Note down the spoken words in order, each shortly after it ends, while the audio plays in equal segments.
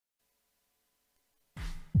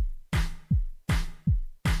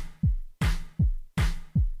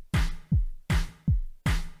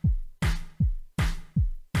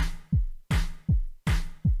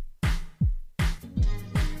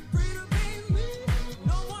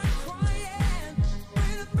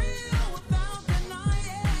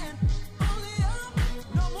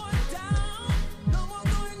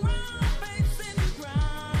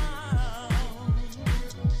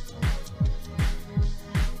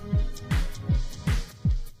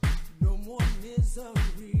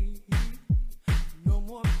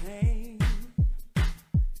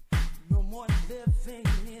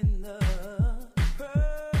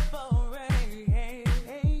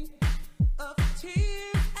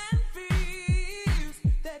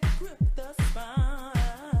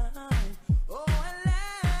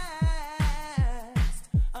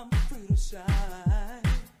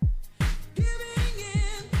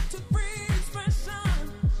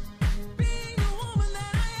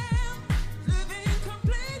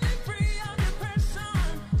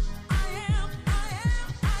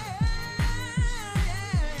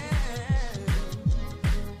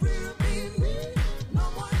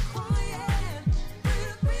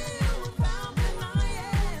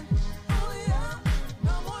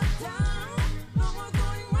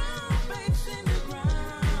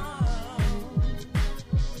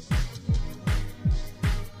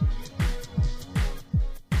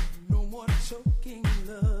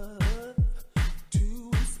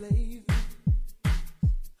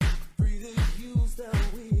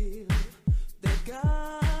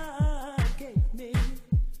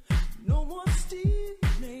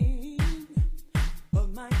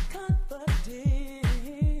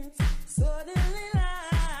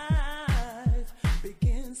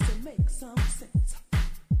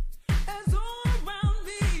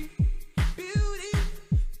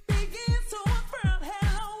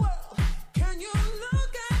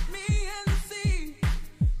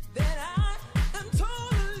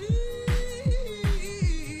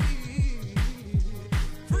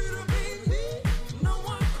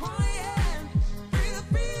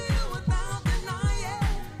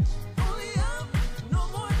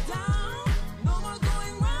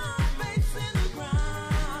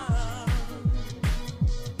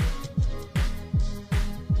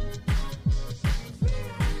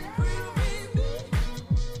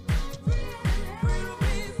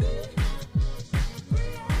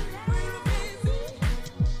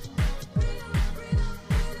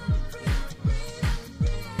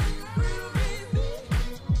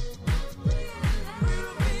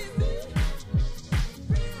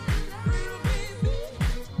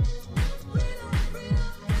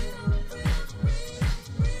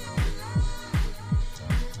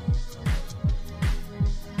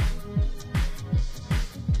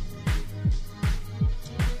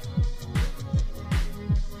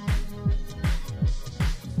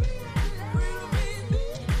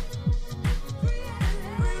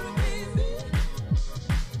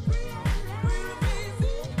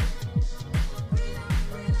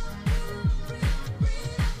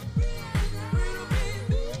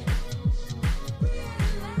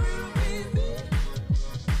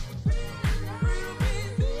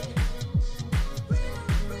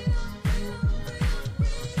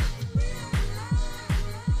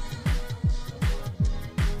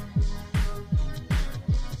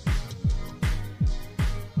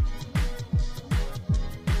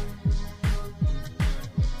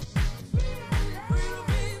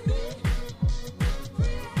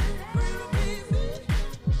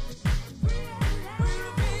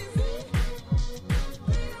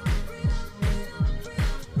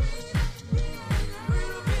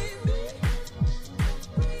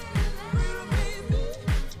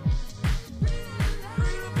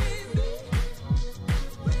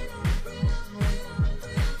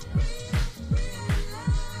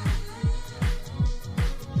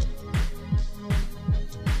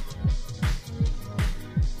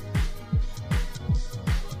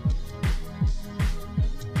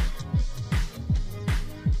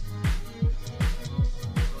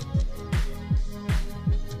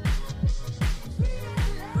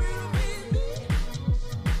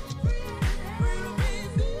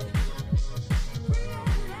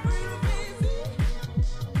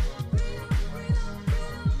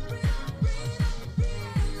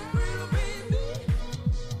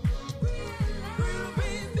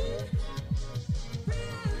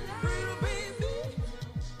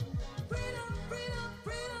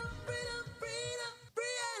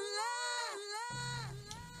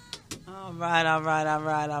right, all right, all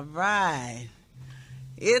right, all right.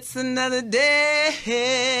 It's another day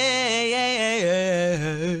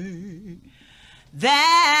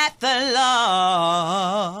that the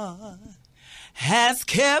Lord has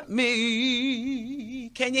kept me.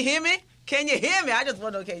 Can you hear me? Can you hear me? I just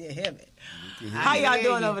want to know, can you hear me? How y'all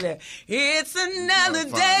doing over there? It's another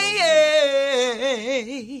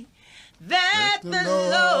day that the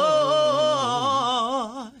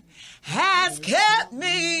Lord has kept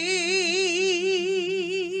me.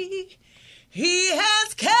 He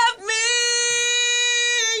has kept me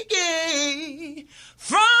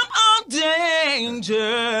from all danger.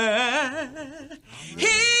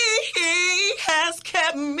 He has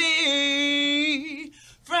kept me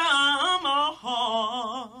from all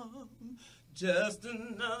harm. Just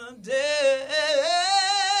another day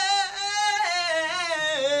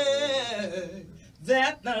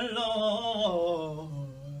that the Lord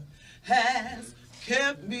has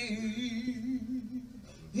kept me.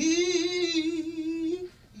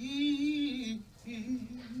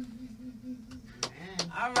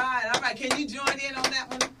 All right. Can you join in on that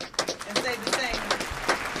one and say the same?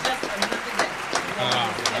 Just another day.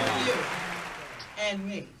 And you and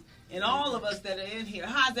me and all of us that are in here.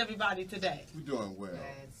 How's everybody today? We're doing well.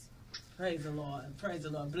 Praise the Lord. Praise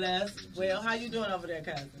the Lord. Blessed. Well, how you doing over there,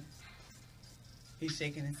 cousin? He's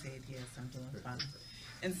shaking his head. Yes, I'm doing fine.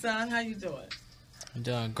 And son, how you doing? I'm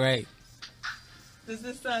doing great. Does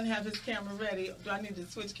this son have his camera ready? Do I need to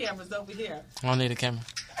switch cameras over here? I don't need a camera.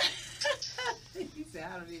 He said,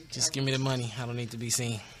 I don't need a camera. Just give me the money. I don't need to be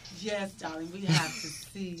seen. Yes, darling. We have to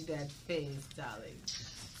see that face, darling.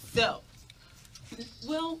 So,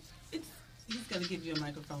 well, he's going to give you a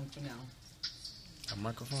microphone for now. A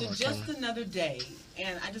microphone? So just another day.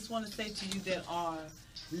 And I just want to say to you that are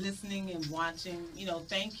listening and watching,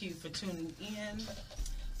 thank you for tuning in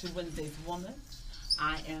to Wednesday's Woman.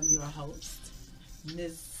 I am your host,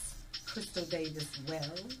 Miss Crystal Davis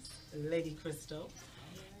Wells, Lady Crystal.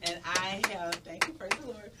 And I have, thank you, praise the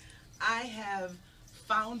Lord, I have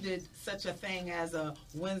founded such a thing as a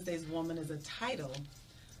Wednesday's Woman as a title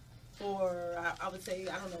for, I would say,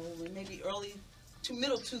 I don't know, maybe early to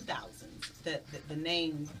middle 2000s, that the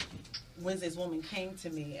name Wednesday's Woman came to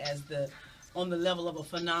me as on the level of a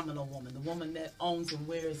phenomenal woman, the woman that owns and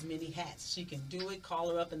wears many hats. She can do it.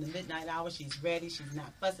 Call her up in the midnight hour. She's ready. She's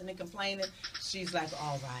not fussing and complaining. She's like,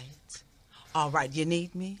 all right, you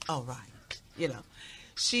need me? All right.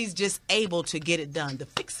 She's just able to get it done. The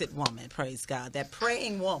fix-it woman, praise God. That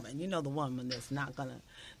praying woman, the woman that's not going to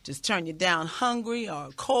just turn you down hungry or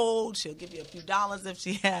cold. She'll give you a few dollars if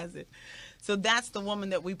she has it. So that's the woman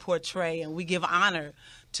that we portray, and we give honor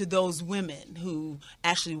to those women who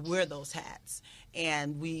actually wear those hats.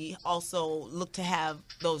 And we also look to have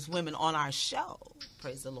those women on our show,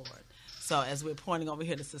 praise the Lord. So as we're pointing over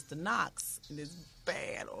here to Sister Knox, in this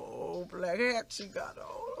bad old black hat she got on,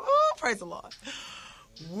 praise the Lord.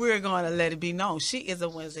 We're going to let it be known. She is a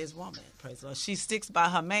Wednesday's Woman, praise the Lord. She sticks by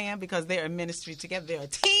her man because they're in ministry together. They're a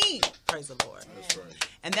team, praise the Lord. That's right.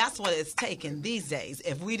 And that's what it's taken these days.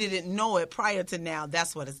 If we didn't know it prior to now,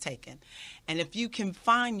 that's what it's taken. And if you can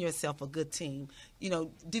find yourself a good team,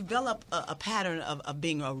 develop a pattern of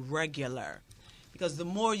being a regular. Because the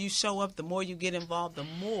more you show up, the more you get involved, the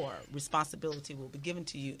more responsibility will be given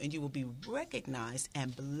to you, and you will be recognized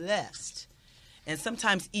and blessed. And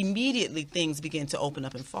sometimes immediately things begin to open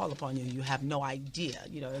up and fall upon you. You have no idea.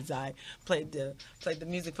 As I played the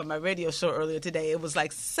music for my radio show earlier today, it was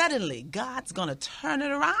like suddenly God's going to turn it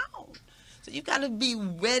around. So you've got to be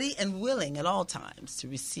ready and willing at all times to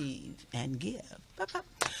receive and give.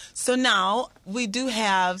 So now we do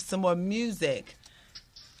have some more music.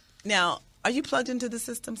 Now, are you plugged into the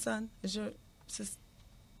system, son? Is your system?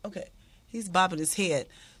 Okay. He's bobbing his head.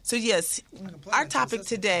 So, yes, our topic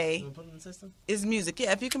today is music.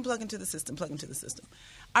 Yeah, if you can plug into the system, plug into the system.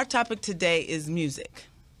 Our topic today is music.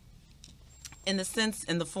 In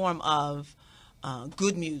the form of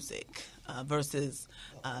good music versus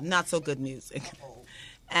not so good music.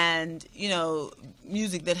 And,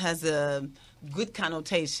 music that has a good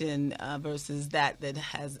connotation versus that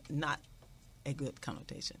has not a good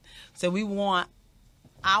connotation. So we want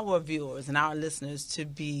our viewers and our listeners to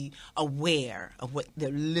be aware of what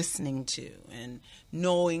they're listening to and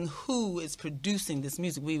knowing who is producing this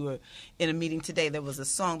music. We were in a meeting today. There was a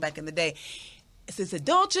song back in the day. It said,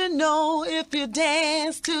 don't you know if you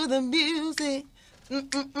dance to the music,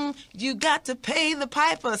 you got to pay the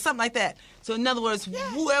piper, or something like that. So in other words,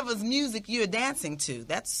 whoever's music you're dancing to,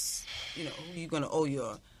 that's, who you're going to owe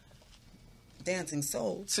your dancing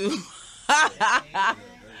soul to.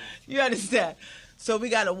 You understand? So we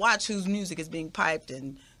got to watch whose music is being piped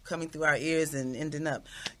and coming through our ears and ending up.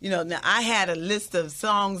 Now I had a list of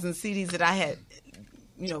songs and CDs that I had,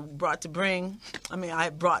 brought to bring. I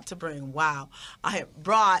had brought to bring. Wow. I had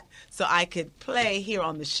brought so I could play here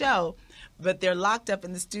on the show, but they're locked up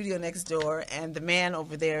in the studio next door, and the man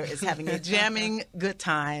over there is having a jamming good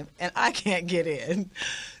time, and I can't get in.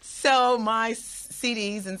 So my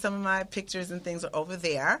CDs and some of my pictures and things are over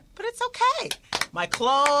there, but it's okay. My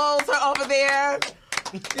clothes are over there.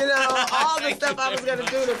 All the stuff I was going to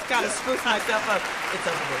do to kind of spruce myself up, it's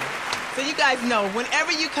over there. So you guys know,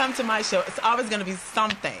 whenever you come to my show, it's always going to be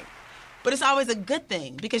something. But it's always a good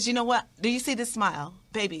thing, because you know what? Do you see this smile?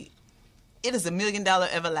 Baby, it is $1 million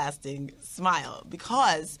everlasting smile,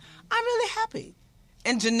 because I'm really happy.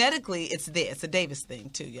 And genetically, it's there. It's a Davis thing,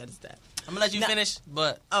 too. You understand? I'm going to let you finish,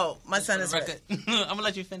 but... Oh, my son is ready. I'm going to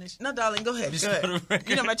let you finish. No, darling, go ahead. Go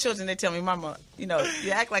ahead. My children, they tell me, Mama, you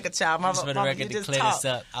act like a child. Mama, just for the record, to clear this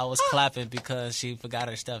up, I was clapping because she forgot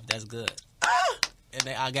her stuff. That's good. And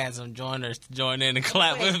then I got some joiners to join in and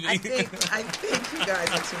clap with me. I think you guys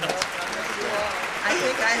are too much. I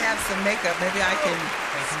think I have some makeup. Maybe I can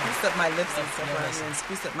spruce up my lips and stuff and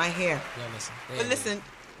spruce up my hair. But listen,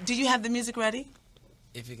 do you have the music ready?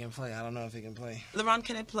 If he can play. I don't know if he can play. LaRon,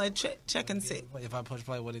 can it play? Check and see. If I push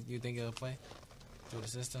play, what do you think it'll play? Through the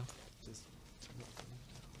system?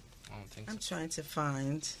 I don't think so. I'm trying to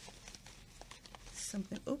find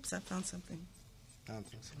something. Oops, I found something. I don't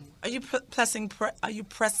think so. Are you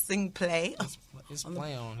pressing play? It's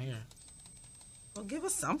playing on here. Well, give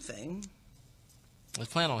us something.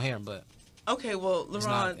 It's playing on here, but... Okay, well,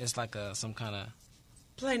 LaRon... It's like some kind of...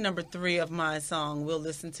 Play number 3 of my song, Will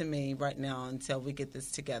Listen to Me, right now until we get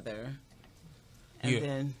this together. And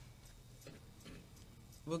then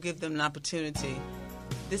we'll give them an opportunity.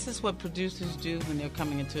 This is what producers do when they're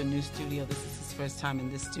coming into a new studio. This is his first time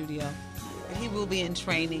in this studio. But he will be in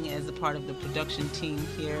training as a part of the production team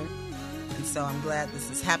here. And so I'm glad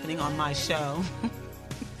this is happening on my show.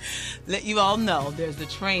 Let you all know there's a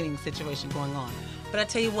training situation going on. But I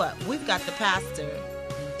tell you what, we've got the pastor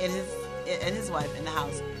and his wife in the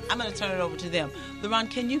house. I'm going to turn it over to them. LaRon,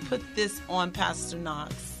 can you put this on Pastor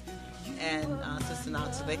Knox and Sister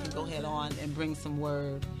Knox so they can go ahead on and bring some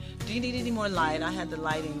word? Do you need any more light? I had the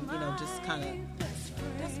lighting, just kind of...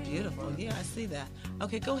 That's beautiful. Yeah, I see that.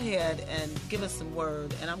 Okay, go ahead and give us some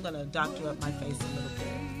word, and I'm going to doctor up my face a little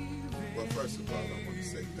bit. Well, first of all, I want to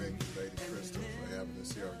say thank you, Lady Crystal, for having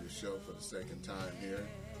us here on your show for the second time here.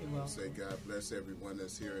 I want to say God bless everyone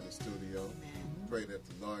that's here in the studio. Pray that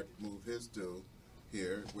the Lord move his due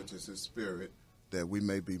here, which is his spirit, that we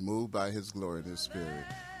may be moved by his glory and his spirit.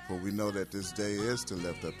 For we know that this day is to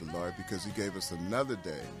lift up the Lord, because he gave us another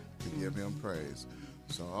day to give him praise.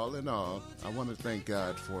 So all in all, I want to thank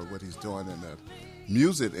God for what he's doing in the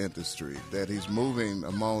music industry, that he's moving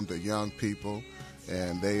among the young people,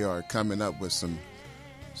 and they are coming up with some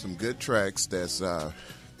good tracks that's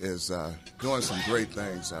is doing some great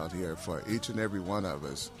things out here for each and every one of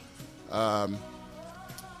us. I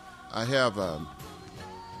have a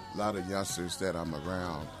lot of youngsters that I'm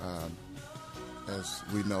around. As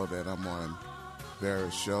we know that I'm on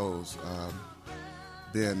various shows,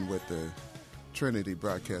 been with the Trinity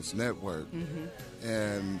Broadcast Network,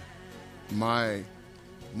 and my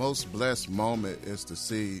most blessed moment is to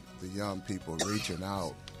see the young people reaching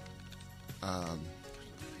out,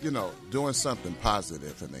 doing something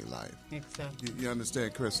positive in their life. Exactly. You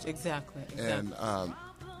understand, Crystal? Exactly. And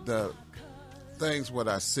the things, what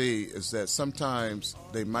I see is that sometimes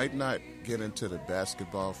they might not get into the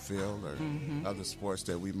basketball field or other sports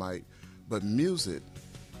that we might, but music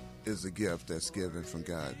is a gift that's given from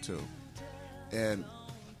God too. And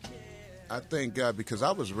I thank God because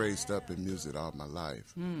I was raised up in music all my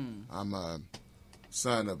life. I'm a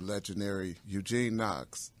son of legendary Eugene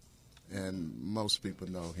Knox, and most people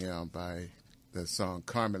know him by the song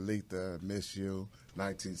Carmelita, Miss You,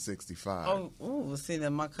 1965. Oh, see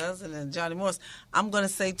that my cousin and Johnny Morris. I'm going to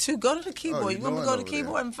say, too, go to the keyboard. You want me to go to the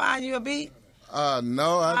keyboard and find you a beat?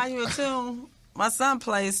 No. Find you a tune? My son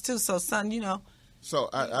plays, too, so, son, So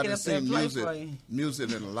I just see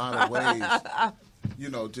music in a lot of ways,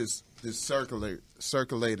 just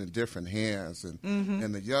circulating different hands.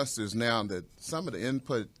 And the youngsters now, that some of the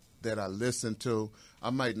input that I listen to, I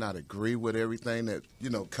might not agree with everything that,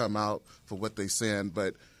 come out for what they saying,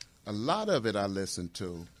 but a lot of it I listen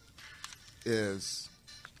to is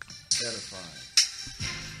edifying.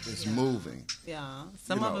 It's moving. Yeah.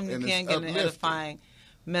 Some of them you can't get an edifying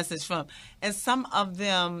message from. And some of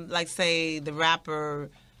them, like, say, the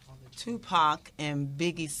rapper Tupac and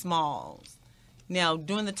Biggie Smalls. Now,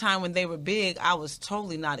 during the time when they were big, I was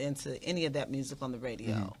totally not into any of that music on the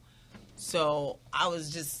radio. So I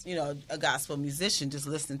was just, a gospel musician, just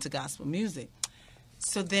listening to gospel music.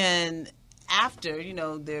 So then after,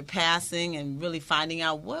 their passing and really finding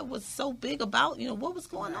out what was so big about, what was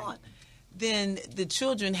going on, then the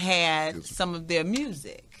children had some of their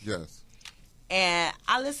music. Yes. And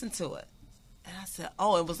I listened to it. And I said,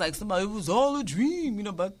 it was like it was all a dream,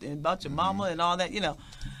 about your mama and all that,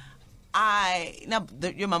 not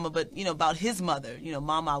your mama, but, about his mother,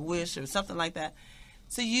 Mama, I wish, or something like that.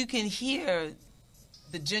 So you can hear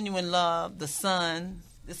the genuine love, the son.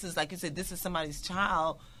 This is, like you said, this is somebody's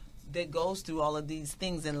child that goes through all of these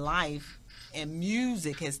things in life, and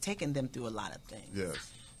music has taken them through a lot of things.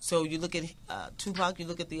 Yes. So you look at Tupac, you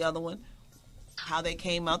look at the other one, how they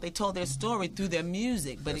came out. They told their story through their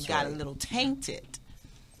music, but it got a little tainted,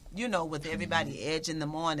 with everybody edging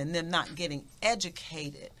them on and them not getting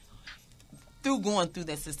educated through going through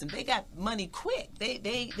that system. They got money quick. They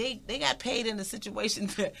got paid in a situation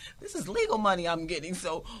that this is legal money I'm getting.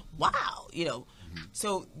 So, wow,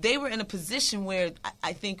 So they were in a position where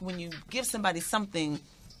I think when you give somebody something,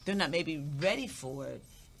 they're not maybe ready for it.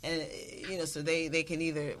 And, so they can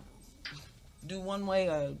either do one way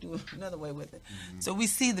or do another way with it. So we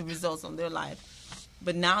see the results on their life.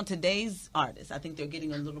 But now today's artists, I think they're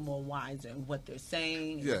getting a little more wiser in what they're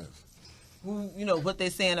saying. Yes. Who, what they're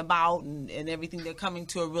saying about and everything. They're coming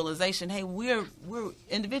to a realization, hey, we're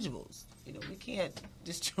individuals. We can't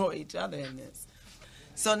destroy each other in this.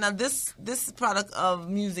 So now this product of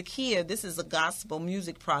music here, this is a gospel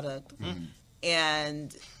music product.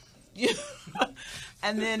 And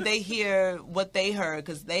and then they hear what they heard,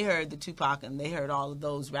 because they heard the Tupac and they heard all of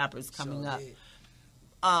those rappers coming up.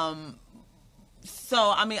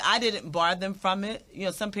 So, I mean, I didn't bar them from it.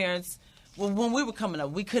 Some parents, when we were coming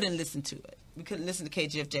up, we couldn't listen to it. We couldn't listen to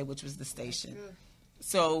KGFJ, which was the station.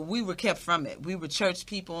 So we were kept from it. We were church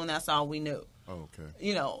people, and that's all we knew. Oh,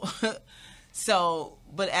 okay. So,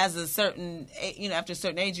 but as a certain, after a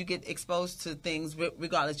certain age, you get exposed to things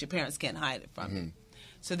regardless. Your parents can't hide it from you.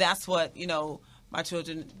 So that's what, my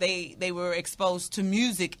children, they were exposed to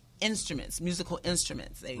musical instruments.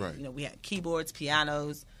 We had keyboards,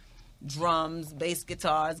 pianos, drums, bass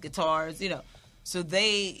guitars. So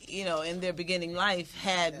they, in their beginning life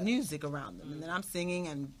had music around them. And then I'm singing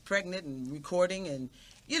and pregnant and recording and,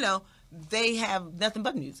 they have nothing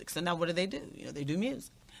but music. So now what do? They do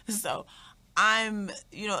music. So I'm,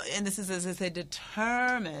 and this is, as I say,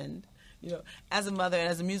 determined, as a mother and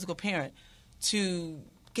as a musical parent, to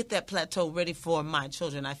get that plateau ready for my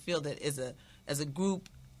children. I feel that as a group,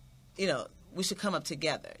 we should come up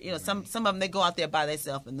together. Some of them, they go out there by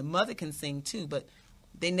themselves, and the mother can sing too, but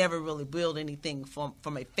they never really build anything from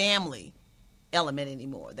a family element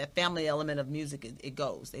anymore. That family element of music, it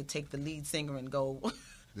goes. They take the lead singer and go.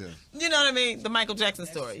 Yeah. You know what I mean? The Michael Jackson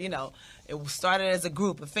story. It started as a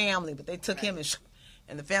group, a family, but they took him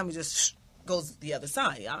and the family just goes the other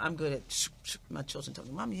side. I'm good at my children tell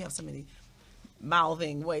me, Mom, you have so many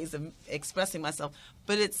mouthing ways of expressing myself,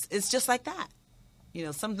 but it's just like that.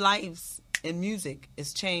 Some lives in music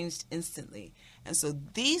is changed instantly, and so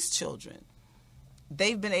these children,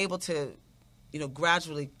 they've been able to,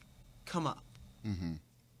 gradually come up.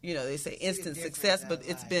 They say instant success, but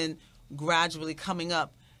it's been gradually coming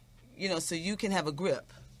up. So you can have a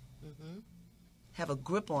grip, have a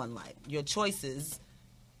grip on life. Your choices,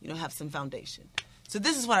 have some foundation. So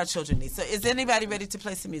this is what our children need. So is anybody ready to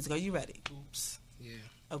play some music? Are you ready? Oops. Yeah.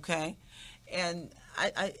 Okay. And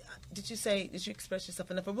I did you express yourself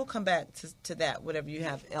enough? But we'll come back to that, whatever you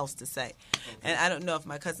have else to say. Okay. And I don't know if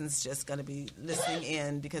my cousin's just going to be listening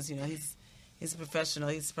in because, he's a professional.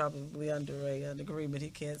 He's probably under an agreement. He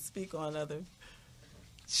can't speak on other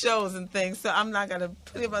shows and things. So I'm not going to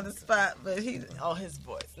put him on the spot, but his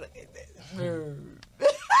voice. Look at that.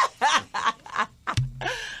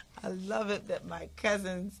 I love it that my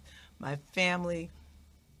cousins, my family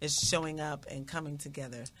is showing up and coming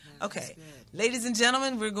together. Okay, ladies and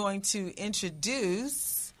gentlemen, we're going to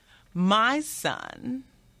introduce my son,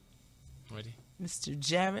 Ready? Mr.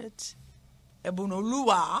 Jarrett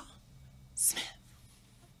Ebunoluwa Smith.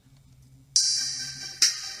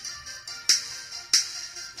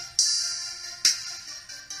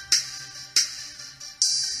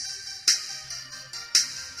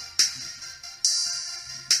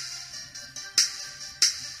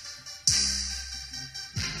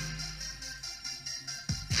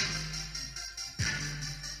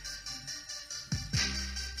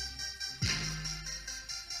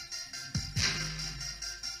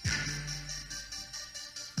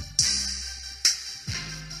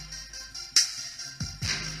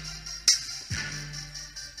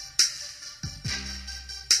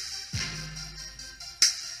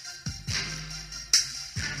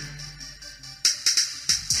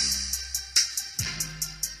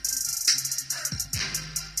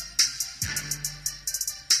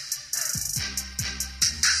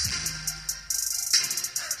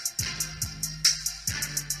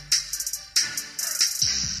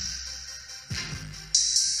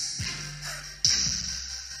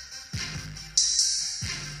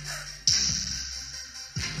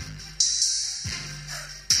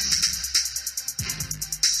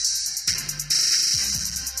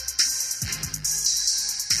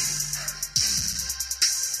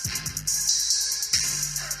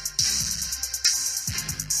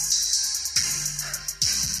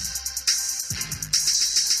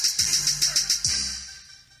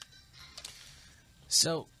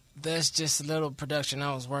 So that's just a little production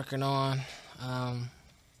I was working on. I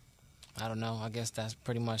don't know. I guess that's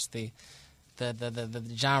pretty much the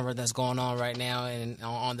genre that's going on right now and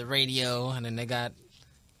on the radio. And then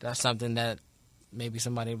that's something that maybe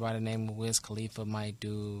somebody by the name of Wiz Khalifa might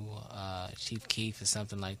do, Chief Keef or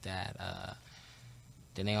something like that.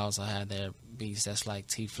 Then they also have their beats that's like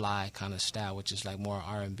T-Fly kind of style, which is like more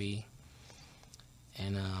R&B.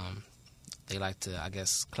 And they like to, I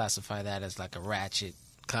guess, classify that as like a ratchet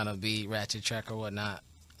kind of beat, ratchet track or whatnot.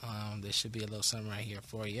 There should be a little something right here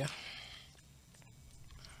for you.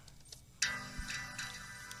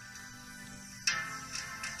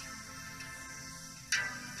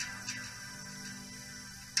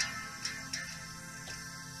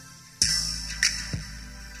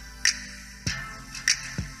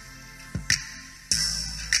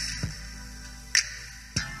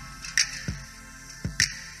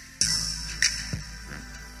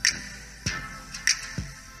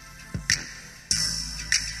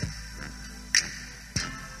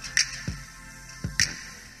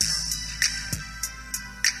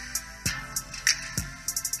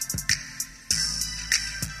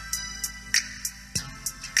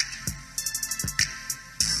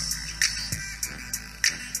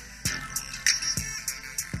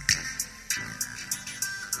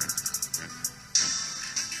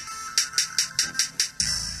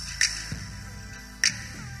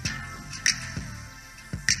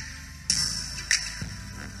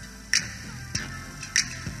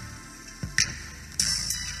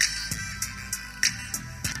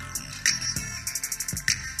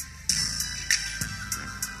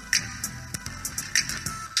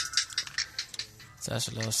 So that's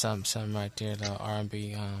a little something right there, a little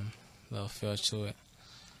R&B, little feel to it.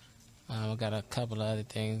 I got a couple of other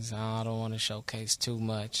things. I don't want to showcase too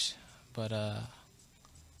much, but I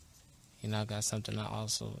got something I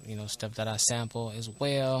also, stuff that I sample as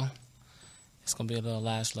well. It's gonna be a little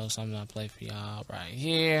last little something I play for y'all right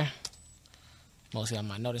here. Mostly I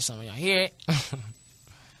might notice some of y'all hear it. All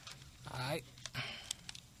right.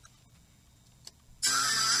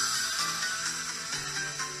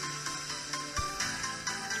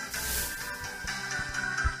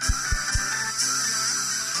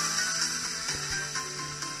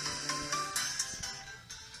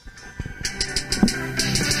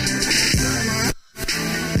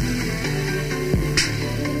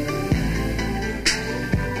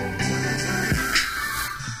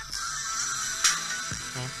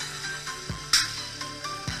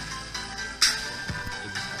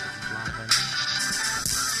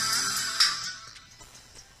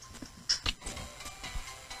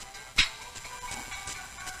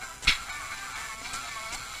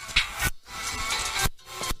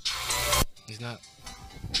 He's not.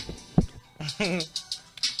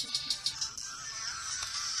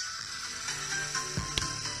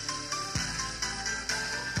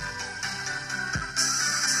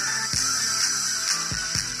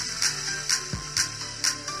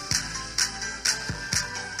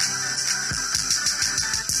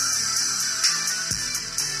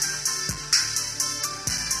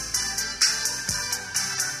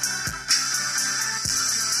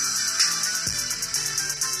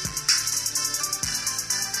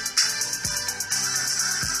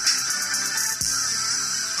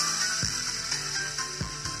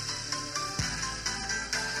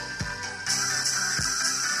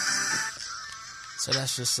 So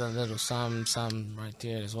that's just a little something right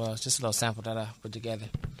there as well. It's just a little sample that I put together.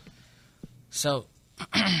 So,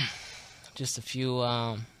 just a few,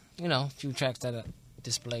 few tracks that I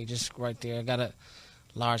display just right there. I got a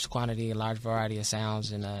large variety of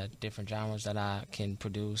sounds and different genres that I can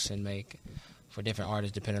produce and make for different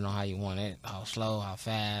artists depending on how you want it. How slow, how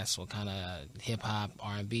fast, what kind of hip-hop,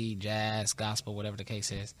 R&B, jazz, gospel, whatever the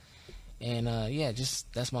case is. And,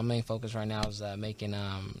 just that's my main focus right now is making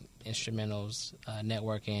instrumentals,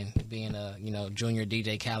 networking, being a, junior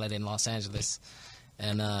DJ Khaled in Los Angeles,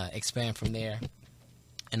 and expand from there.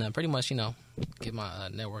 And pretty much, get my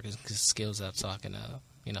networking skills up so I can,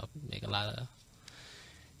 make a lot of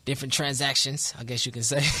different transactions, I guess you can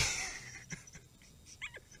say.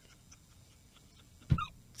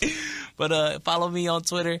 But follow me on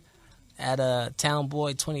Twitter at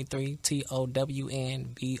Townboy23,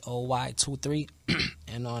 TOWNBOY23,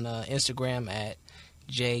 and on Instagram at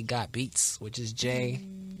JGotBeatz, which is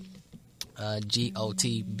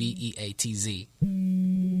JGotBeatz.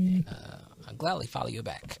 And I'll gladly follow you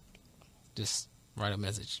back. Just write a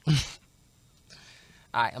message. All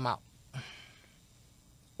right, I'm out.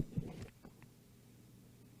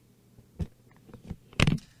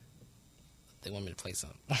 They want me to play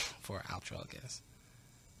something for an outro, I guess.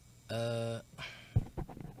 Let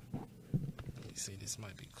me see, this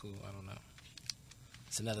might be cool. I don't know.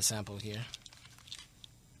 It's another sample here.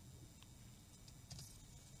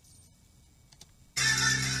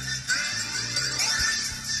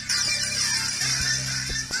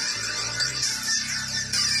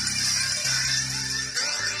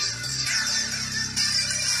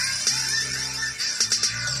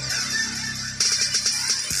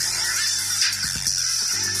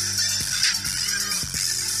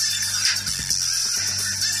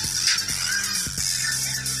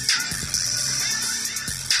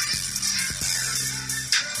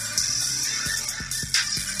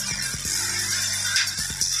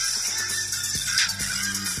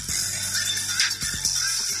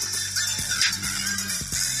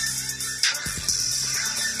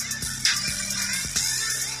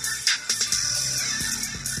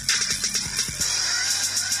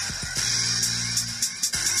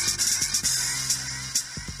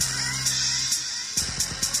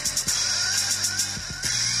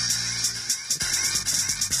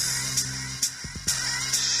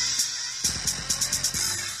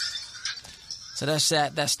 So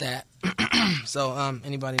that's that. So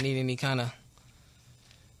anybody need any kind of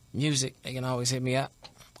music, they can always hit me up.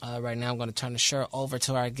 Right now I'm going to turn the show over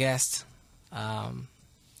to our guest. We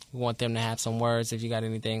want them to have some words. If you got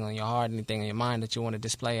anything on your heart, anything on your mind that you want to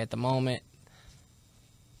display at the moment,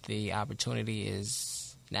 the opportunity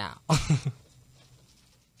is now.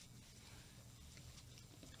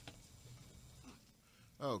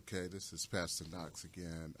 Okay, this is Pastor Knox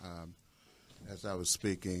again. As I was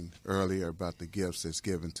speaking earlier about the gifts that's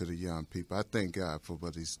given to the young people, I thank God for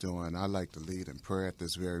what he's doing. I like to lead in prayer at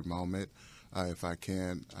this very moment, if I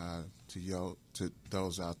can, to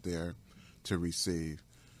those out there to receive.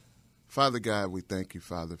 Father God, we thank you,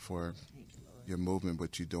 Father, for your movement,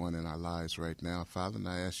 what you're doing in our lives right now, Father, and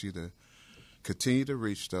I ask you to continue to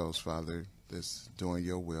reach those, Father, that's doing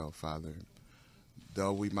your will, Father.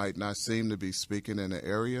 Though we might not seem to be speaking in an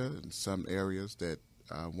area, in some areas that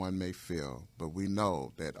one may feel, but we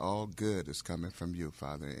know that all good is coming from you,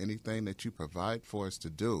 Father. Anything that you provide for us to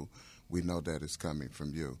do, we know that is coming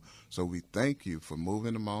from you. So we thank you for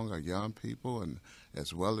moving among our young people and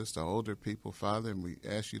as well as the older people, Father, and we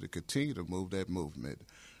ask you to continue to move that movement.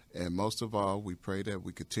 And most of all, we pray that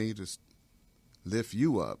we continue to lift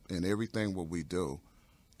you up in everything what we do,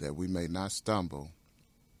 that we may not stumble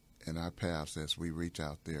in our paths as we reach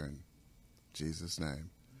out there in Jesus' name.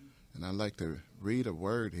 And I'd like to read a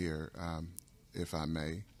word here, if I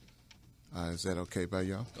may. Is that okay by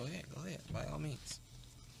y'all? Go ahead, by all means.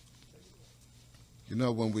 You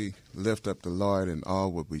know, when we lift up the Lord in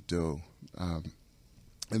all what we do,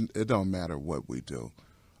 and it don't matter what we do,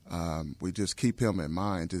 we just keep him in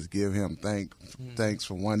mind, just give him thanks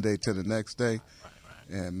from one day to the next day,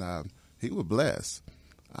 and he will bless.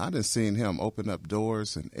 I done seen him open up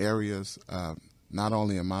doors and areas, not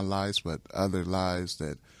only in my lives, but other lives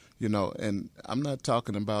that, you know, and I'm not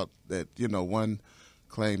talking about that, you know, one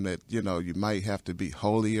claim that, you know, you might have to be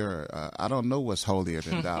holier. I don't know what's holier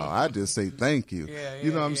than thou. I just say thank you.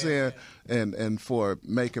 You know what I'm saying? And for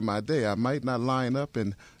making my day. I might not line up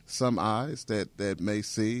in some eyes that may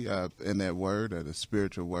see in that word or the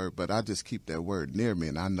spiritual word, but I just keep that word near me,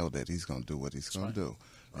 and I know that he's going to do what he's going to do,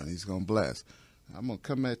 and he's going to bless. I'm going to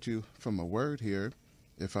come at you from a word here,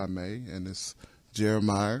 if I may, and it's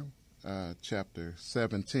Jeremiah chapter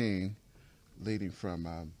 17, leading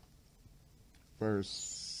from verse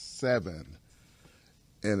 7.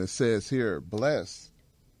 And it says here, "Blessed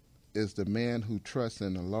is the man who trusts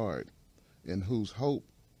in the Lord, and whose hope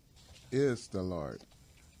is the Lord.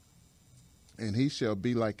 And he shall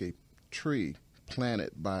be like a tree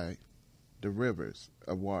planted by the rivers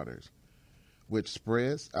of waters, which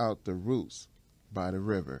spreads out the roots by the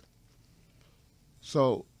river."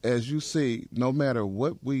 So, as you see, no matter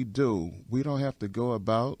what we do, we don't have to go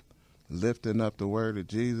about lifting up the word of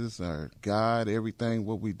Jesus or God, everything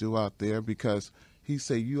what we do out there, because he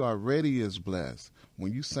said you already is blessed.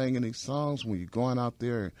 When you singing these songs, when you're going out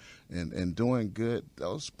there and doing good,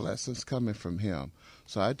 those blessings coming from him.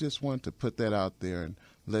 So I just want to put that out there and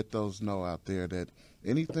let those know out there that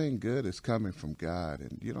anything good is coming from God,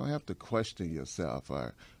 and you don't have to question yourself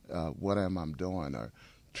or what am I doing, or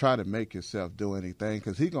try to make yourself do anything,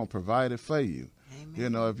 because he's going to provide it for you. Amen. You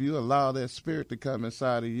know, if you allow that spirit to come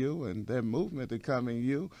inside of you and that movement to come in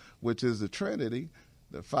you, which is the Trinity,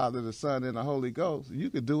 the Father, the Son, and the Holy Ghost, you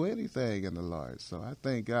could do anything in the Lord. So I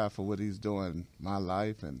thank God for what he's doing in my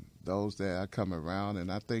life and those that I come around, and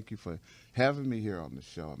I thank you for having me here on the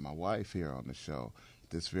show and my wife here on the show at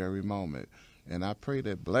this very moment. And I pray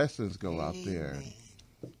that blessings go out there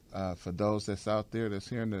for those that's out there that's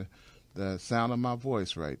hearing the sound of my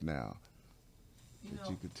voice right now. that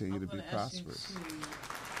you continue to be prosperous. To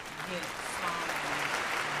get Psalm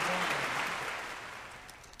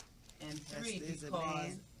 1 and 3 because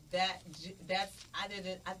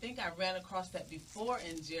I think I ran across that before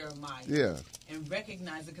in Jeremiah. Yeah. And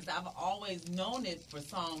recognized it because I've always known it for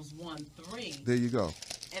Psalms 1:3. There you go.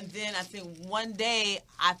 And then I think one day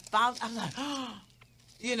I'm like, oh,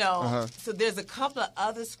 you know. So there's a couple of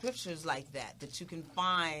other scriptures like that you can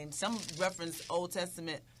find. Some reference Old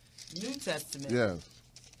Testament, New Testament. Yeah.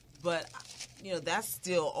 But that's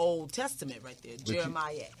still Old Testament right there. But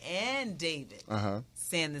Jeremiah and David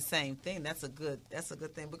saying the same thing. That's a good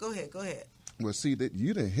thing. But go ahead. Well, see, that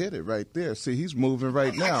you didn't hit it right there. See, he's moving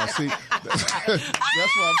right now. See, that's what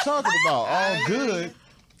I'm talking about. All good,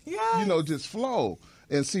 just flow.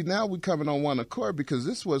 And see, now we're coming on one accord because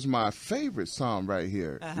this was my favorite psalm right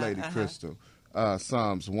here, Lady Crystal,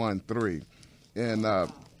 Psalms 1:3. And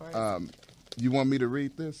you want me to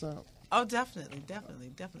read this out? Oh, definitely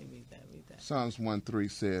read that. Psalms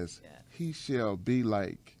 1:3 says, He shall be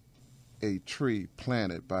like a tree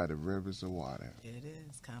planted by the rivers of water. It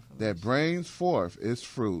is confirmation. That brings forth its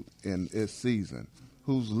fruit in its season,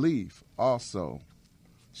 whose leaf also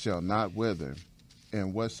shall not wither,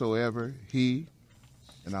 and whatsoever he,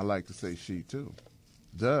 and I like to say she too,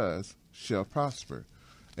 does shall prosper.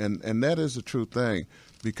 And that is a true thing,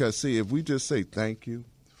 because see, if we just say thank you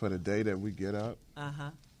for the day that we get up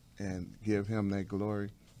and give him that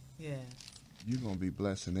glory, you're going to be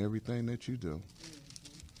blessed in everything that you do.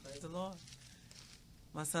 Praise the Lord.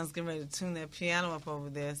 My son's getting ready to tune that piano up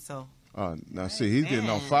over there, so. Now see, he's getting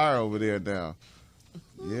on fire over there now.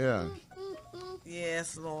 Yeah.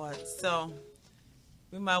 Yes, Lord. So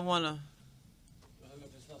we might want to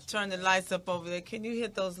turn the lights up over there. Can you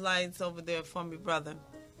hit those lights over there for me, brother?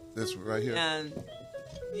 This right here. And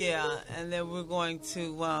and then we're going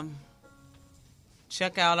to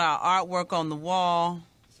check out our artwork on the wall.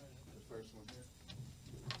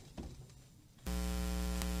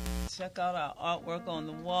 Check out our artwork on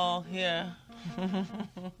the wall here.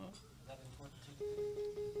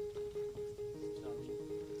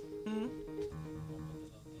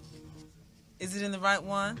 Is it in the right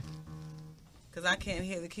one? Because I can't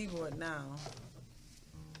hear the keyboard now.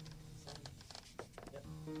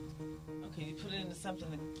 Okay, you put it into something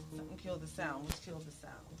kill the sound. Let's kill the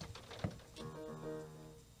sound.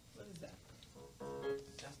 What is that?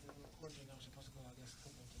 That's the recording that was supposed to go, I guess.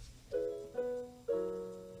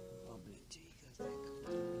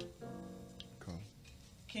 Cool.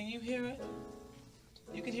 Can you hear it?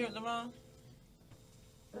 You can hear it, LeBron?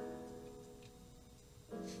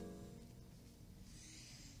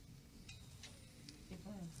 Keep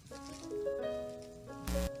playing.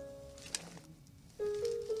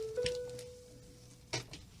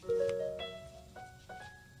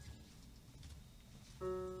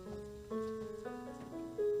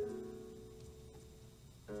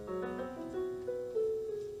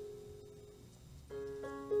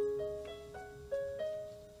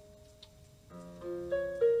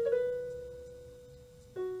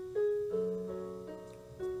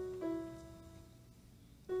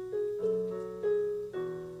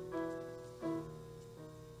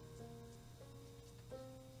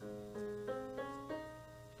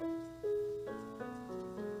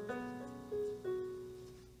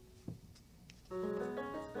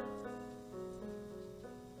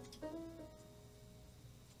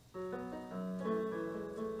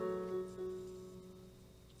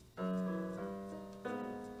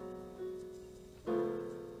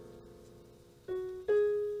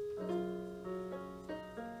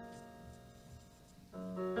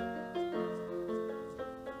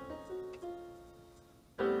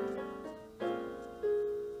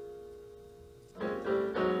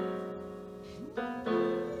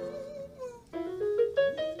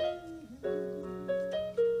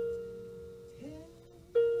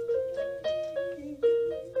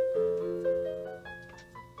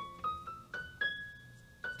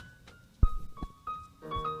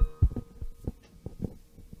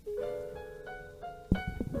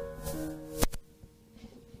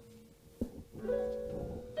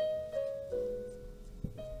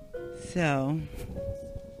 So,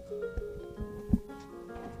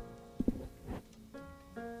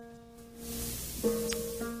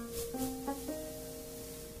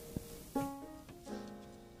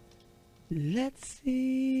 let's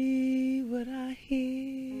see what I hear.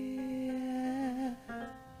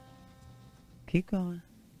 Keep going.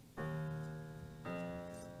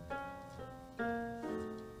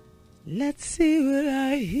 Let's see what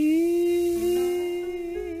I hear.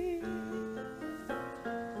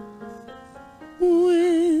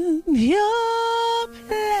 When you're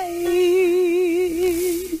playing,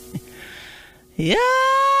 yeah.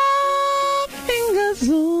 keys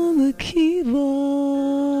on the keyboard.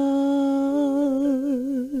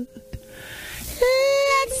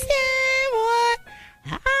 Let's see what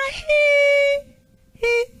I hear.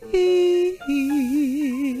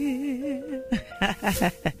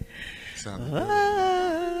 Sound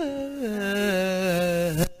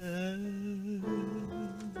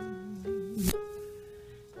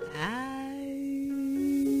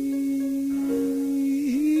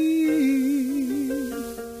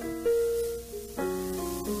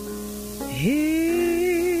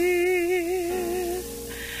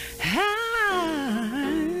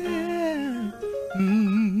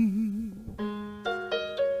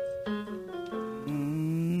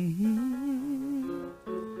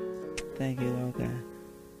Thank you, Lord God.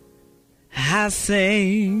 I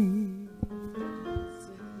sing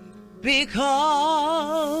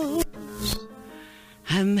because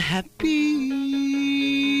I'm happy,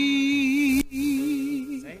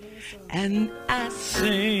 and I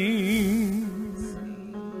sing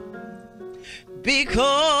because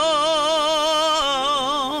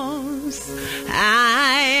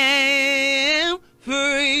I am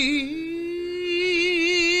free.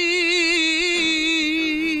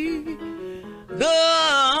 God's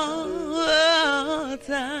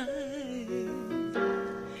eye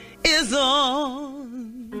is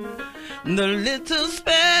on the little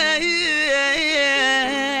sparrow,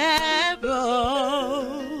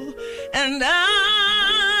 and I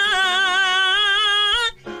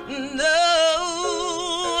know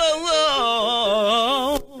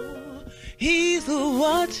He's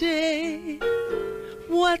watching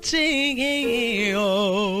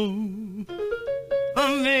for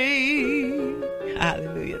me.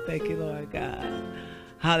 Hallelujah. Thank you, Lord God.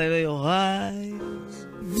 Hallelujah. Why?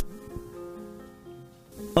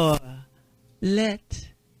 Or let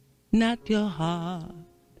not your heart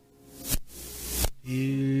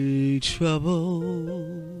be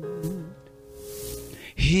troubled.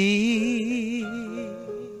 His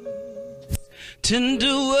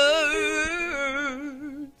tender words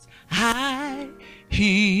I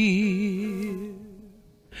hear,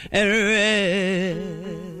 and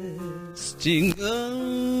resting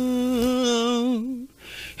on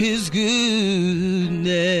His goodness,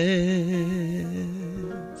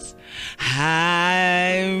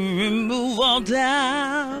 I remove all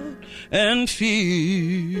doubt and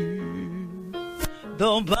fear,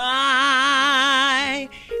 though by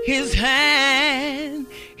His hand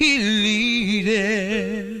He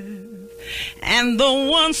leadeth, and though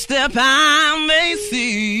one step I may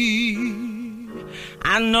see,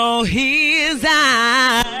 I know His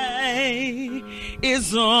eye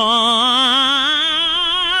is on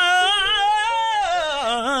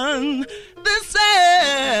the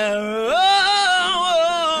sparrow,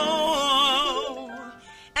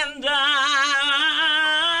 and I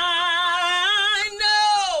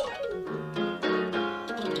know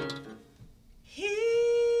He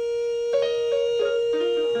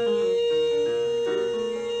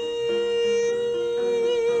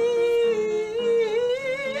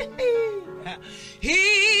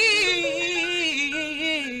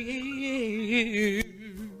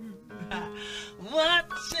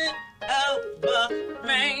watching over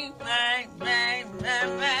me.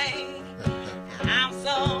 I'm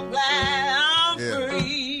so glad I'm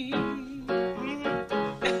free.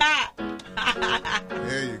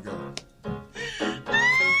 There you go.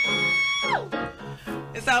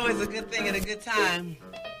 It's always a good thing and a good time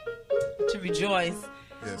to rejoice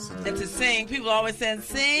Yes, it and is. to sing. People always saying,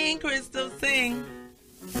 "Sing, Crystal, sing."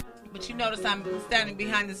 But you notice I'm standing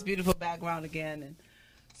behind this beautiful background again, and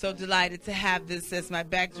so delighted to have this as my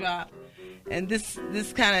backdrop. And this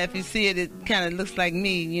kind of, if you see it, it kind of looks like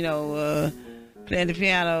me, playing the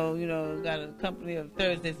piano. Got a company of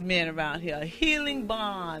Thursday's men around here, a healing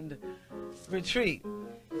bond retreat.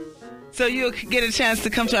 So you'll get a chance to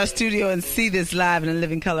come to our studio and see this live in a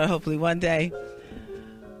living color, hopefully one day.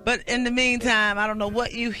 But in the meantime, I don't know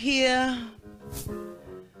what you hear,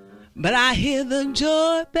 but I hear the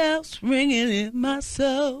joy bells ringing in my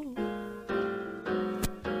soul.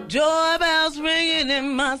 Joy bells ringing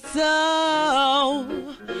in my soul.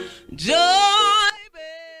 Joy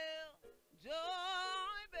bells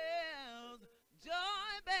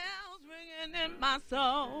ringing in my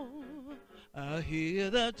soul. I hear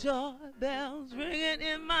the joy bells ringing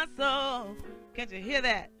in my soul. Can't you hear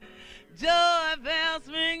that? Joy bells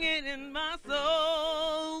ringing in my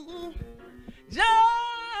soul.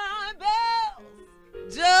 Joy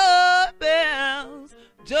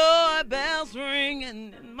bells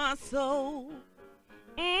ringing in my soul.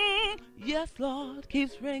 Yes, Lord,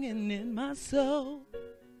 keeps ringing in my soul.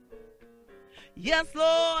 Yes,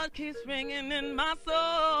 Lord, keeps ringing in my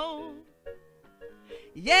soul.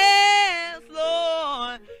 Yes,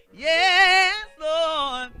 Lord. Yes,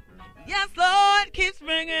 Lord. Yes, Lord, keeps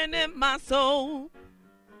ringing in my soul.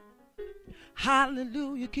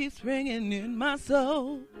 Hallelujah keeps ringing in my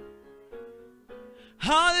soul.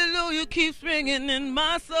 Hallelujah keeps ringing in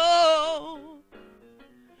my soul.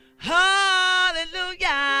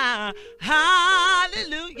 Hallelujah.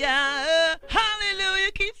 Hallelujah.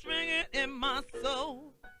 Hallelujah keeps ringing in my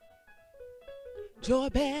soul. Joy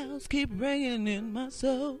bells keep ringing in my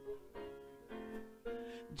soul.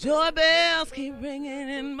 Joy bells keep ringing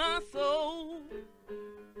in my soul.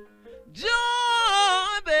 Joy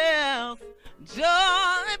bells,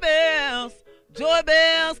 joy bells, joy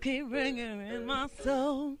bells keep ringing in my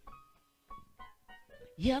soul.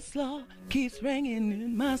 Yes, Lord, keeps ringing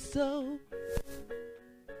in my soul.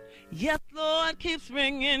 Yes, Lord, keeps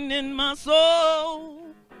ringing in my soul.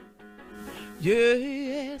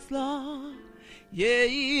 Yes, Lord. Yeah,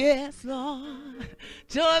 yes, Lord.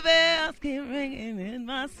 Joy bells keep ringing in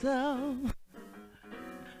my soul.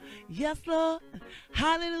 Yes, Lord.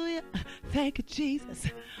 Hallelujah. Thank you, Jesus.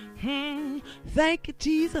 Thank you,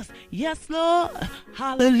 Jesus. Yes, Lord.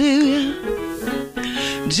 Hallelujah.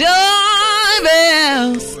 Joy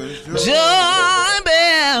bells. Joy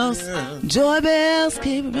bells. Joy bells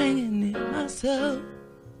keep ringing in my soul.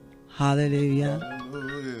 Hallelujah.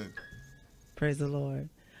 Hallelujah. Praise the Lord.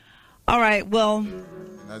 All right, well, and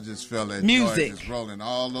I just felt that music joy just rolling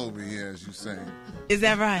all over here as you sang. Is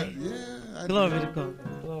that right? Yeah. Glory to God.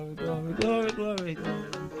 Glory, glory, glory, glory, glory.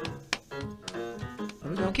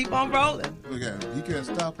 We're going to keep on rolling. Look at him. He can't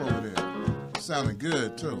stop over there. Sounding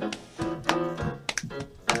good, too.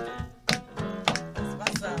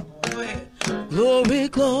 Go ahead. Glory,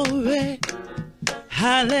 glory,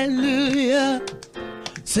 hallelujah.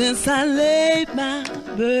 Since I laid my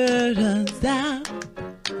burdens down.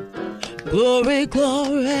 Glory,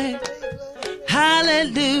 glory,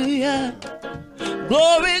 hallelujah.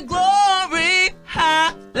 Glory, glory,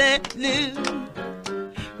 hallelujah.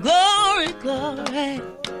 Glory, glory,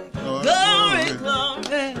 glory,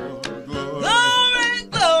 glory. Glory,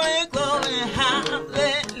 glory, glory,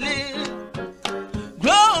 hallelujah.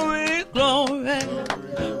 Glory, glory,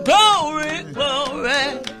 glory,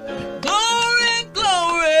 glory. Glory,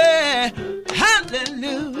 glory,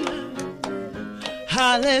 hallelujah.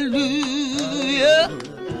 Hallelujah.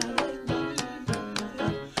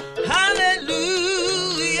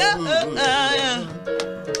 Hallelujah.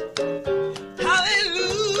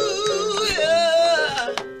 Hallelujah.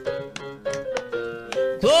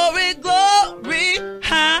 Glory, glory,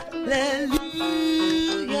 hallelujah.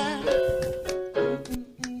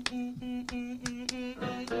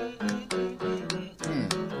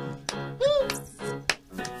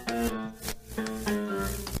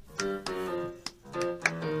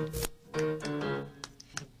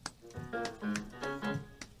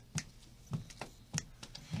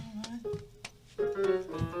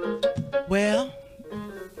 Well,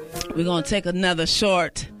 we're going to take another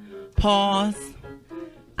short pause.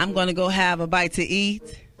 I'm going to go have a bite to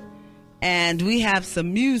eat. And we have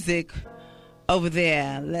some music over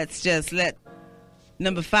there. Let's just let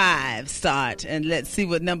number 5 start. And let's see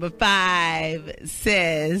what number 5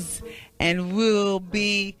 says. And we'll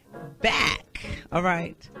be back. All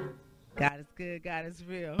right. God is good. God is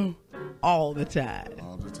real. All the time.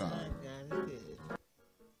 All the time. God is good.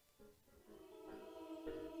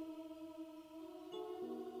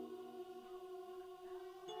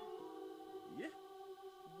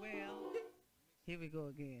 Here we go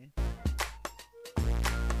again.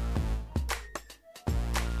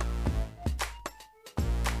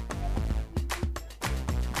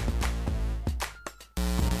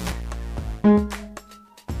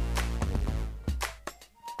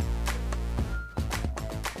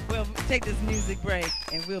 Well, take this music break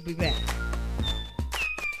and we'll be back.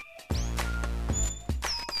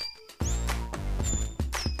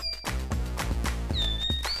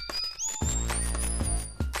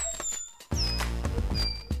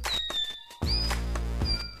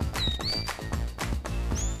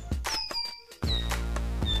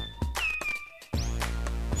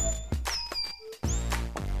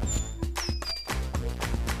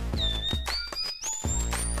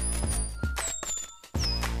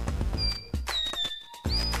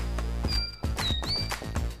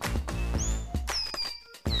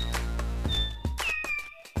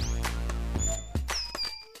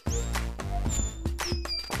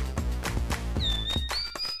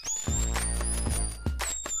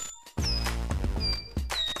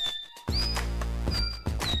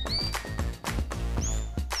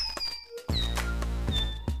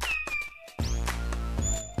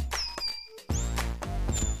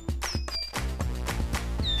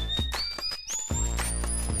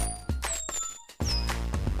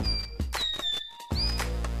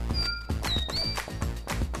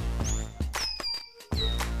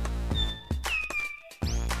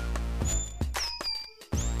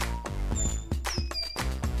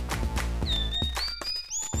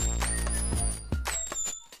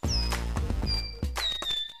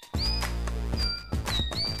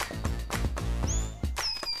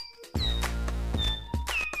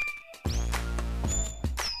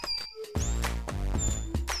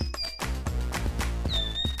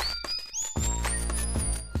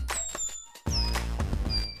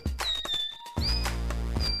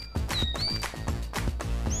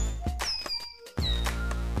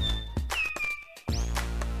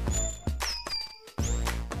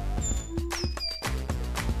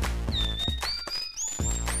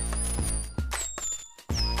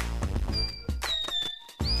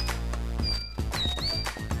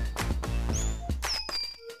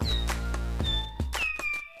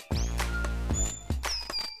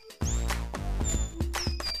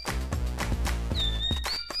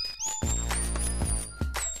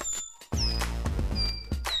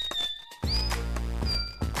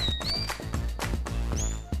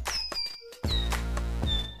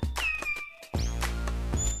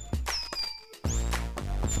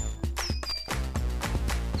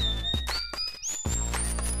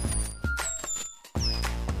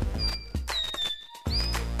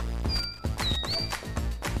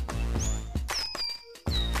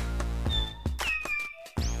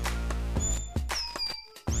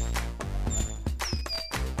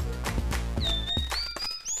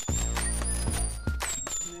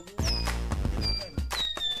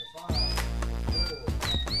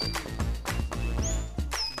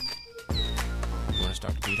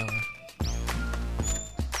 start the beat over.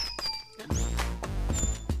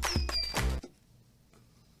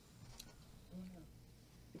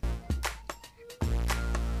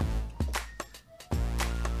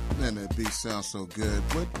 Man, that beat sounds so good.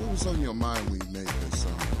 What was on your mind when you made this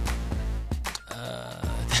song?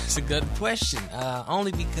 That's a good question.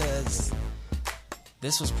 Only because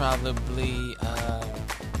this was probably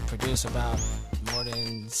produced about more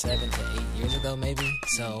than 7 to 8 years ago, maybe.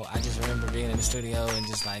 So I just remember being in the studio and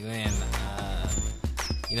just like, man,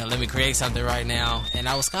 let me create something right now. And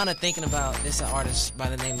I was kind of thinking about this artist by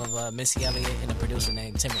the name of Missy Elliott and a producer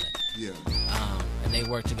named Timberland. Yeah. And they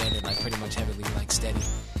worked together like pretty much heavily, like steady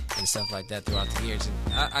and stuff like that throughout the years. And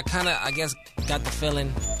I kind of, I guess, got the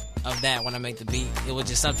feeling of that when I made the beat. It was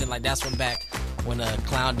just something like that's from back when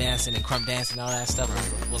clown dancing and crump dancing and all that stuff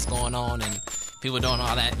was going on, and people doing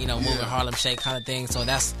all that, moving Harlem Shake kind of thing. So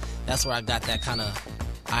that's where I got that kind of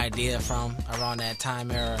idea from, around that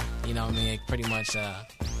time era. You know what I mean? It pretty much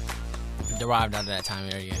derived out of that time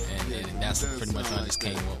area, and that's pretty much what I just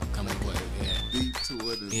came up with. Yeah. Beat to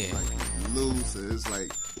it is like loose. It's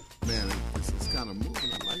like, man, it's kind of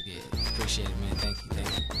moving. I like it. Appreciate it, man. Thank you.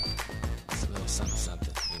 It's a little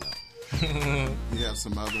something. You have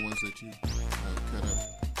some other ones that you cut up?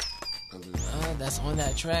 That's on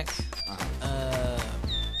that track.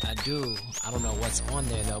 I do. I don't know what's on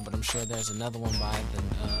there though, but I'm sure there's another one by them.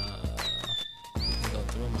 We can go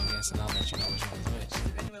through them, I guess, and I'll let you know which one is which.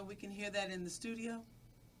 Anyway, we can hear that in the studio.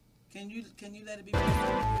 Can you let it be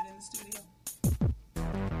recorded in the studio?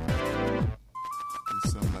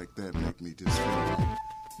 Something like that make me just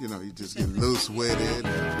feel like, you just get loose with it.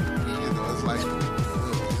 And, it's like,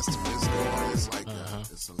 it's like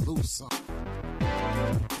it's a loose song.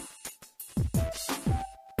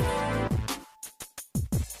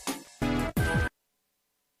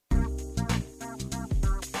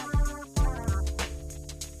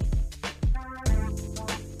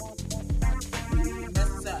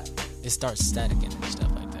 It starts static and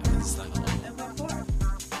stuff like that. It's like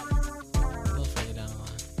we'll figure down the line.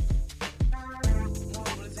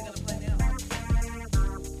 What is he gonna play now?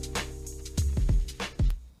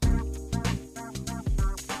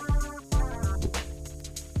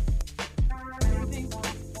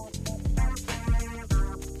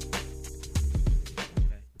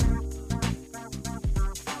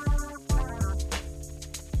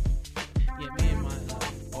 Yeah, me and my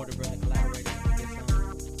older brother collaborated on this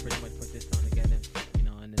song. Pretty much put this song together, in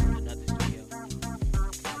another studio.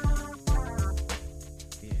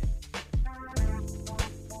 Yeah.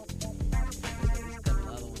 There's a couple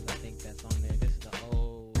other ones I think that's on there. This is a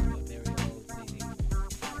very old CD. Sound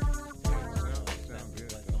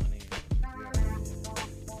good. What's on there.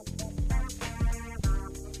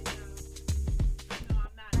 No,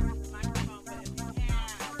 I'm not using the microphone, but if you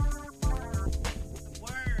have some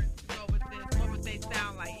words to go with this, what would they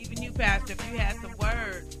sound like? Even you, Pastor, if you had some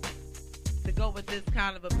words to go with this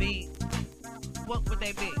kind of a beat, what would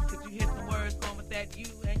they be? Could you hear some words going with that? You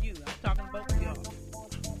and you. I'm talking to both of y'all.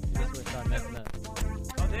 This would start messing up.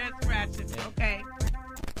 Oh, they're scratching. Yeah. Okay.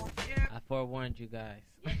 Yeah. I forewarned you guys.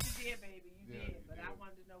 Yes, you did, baby. You did. But I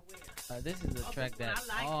wanted to know where. This is a track that I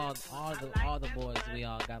like all this one. all the boys we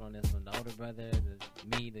all got on this one. The older brother,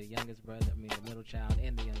 me, the youngest brother, the middle child,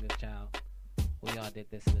 and the youngest child. We all did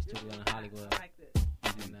this in the studio in Hollywood. I like this.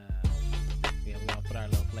 And we all put our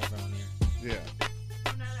little flavor on here. Yeah.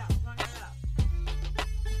 Turn that up.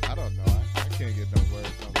 I don't know. I can't get no words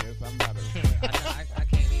on this. I'm not a I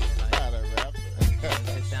can't either. Like, not a rapper.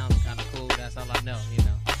 it sounds kind of cool. That's all I know. Sing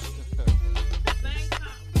something.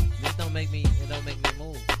 This don't make me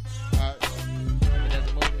move. Uh, It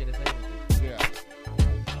doesn't move me to say anything. yeah.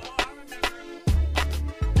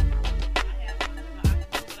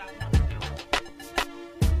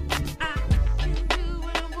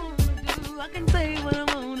 I can say what I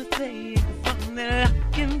wanna say. It's something that I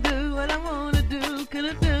can do what I wanna do. Can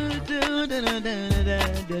I do?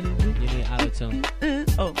 You need auto-tune.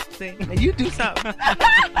 Oh, see, now you do something.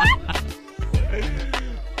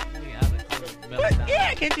 But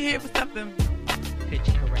yeah, can't you hear for something?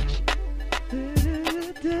 Pitch correction.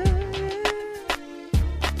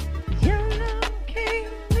 Your love came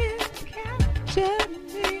and captured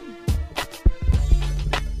me.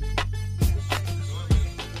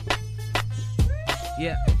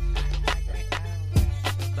 Yeah.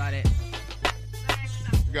 That's about it.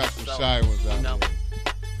 You got some shy ones out No. there.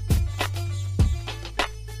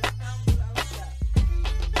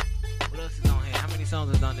 What else is on here? How many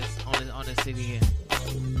songs is on this CD here?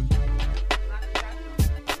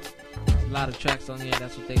 There's a lot of tracks on here.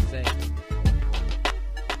 That's what they say.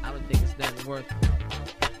 I don't think it's that worth.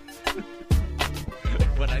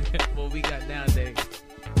 what we got nowadays,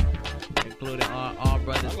 including all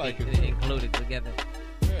brothers included together.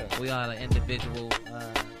 Yeah. We are an individual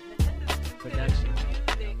production.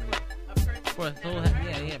 For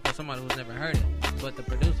somebody who's never heard it, but the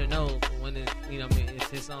producer knows when it's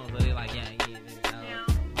it's his song. So they're like, you're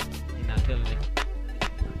not feeling it.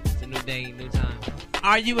 It's a new day, new time.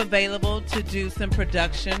 Are you available to do some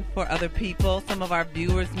production for other people? Some of our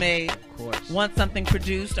viewers may want something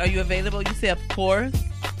produced. Are you available? You say, of course.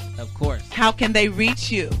 Of course. How can they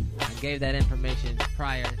reach you? I gave that information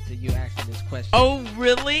prior to you asking this question. Oh,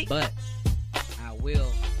 really? But I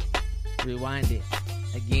will rewind it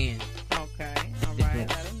again. Okay. All right.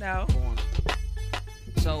 Let them know.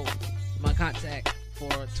 So, my contact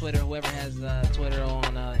for Twitter, whoever has Twitter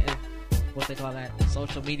on what they call that,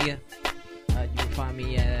 social media, you can find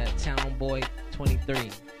me at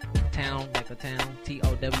Townboy23. Town, like a town,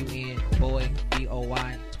 TOWN, boy,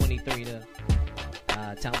 BOY, 23,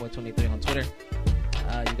 Townboy23 on Twitter.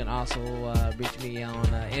 You can also reach me on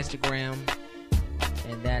Instagram,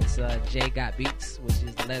 and that's JGotBeatz, which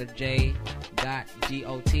is the letter J, Got,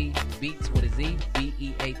 G-O-T, Beats with a Z,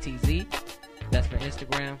 B-E-A-T-Z. That's for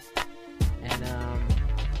Instagram. And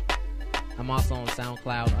I'm also on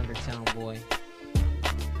SoundCloud under Townboy.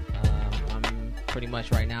 I'm pretty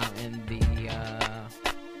much right now in the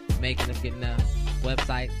making of getting a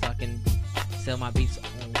website so I can sell my beats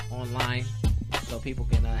online, so people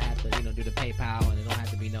can have to do the PayPal, and it don't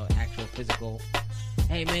have to be no actual physical.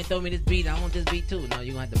 Hey man, throw me this beat. I want this beat too. No,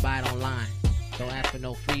 you gonna have to buy it online. Don't ask for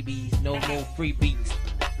no freebies, no more free beats.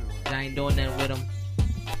 I ain't doing nothing with them.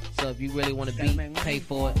 So if you really want to beat, pay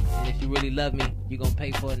for it. And if you really love me, you're going to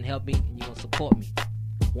pay for it and help me, and you're going to support me.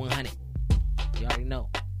 100. You already know.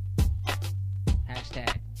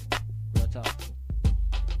 Hashtag real talk.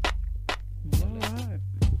 All right.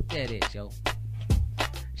 There it is, yo.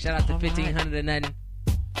 Shout out to 1500 or nothing.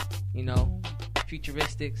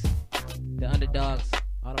 Futuristics, the underdogs,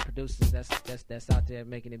 all the producers that's out there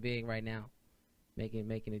making it big right now.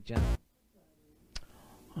 Making it jump.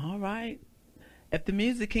 All right. If the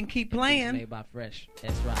music can keep playing, made by Fresh.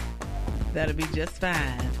 That's right. That'll be just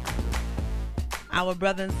fine. Our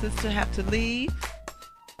brother and sister have to leave.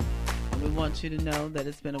 We want you to know that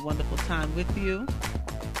it's been a wonderful time with you.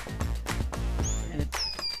 And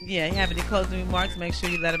you have any closing remarks, make sure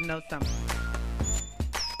you let them know something.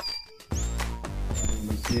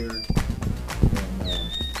 He's here, and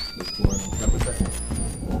look forward to coming back.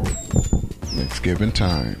 Thanksgiving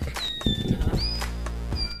time.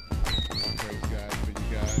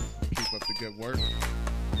 Good work.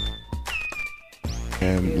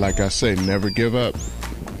 And like I say, never give up.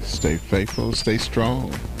 Stay faithful, stay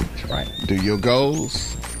strong. That's right. Do your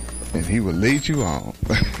goals, and He will lead you on.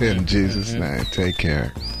 In Jesus' name, take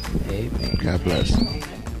care. Amen. God bless.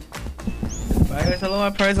 Praise the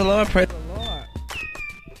Lord, praise the Lord, praise the Lord.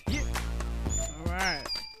 Yeah. All right.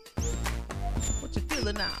 What you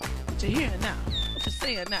feeling now? What you hearing now? What you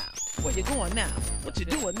saying now? Where you going now? What you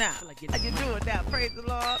doing now? How you doing now? Praise the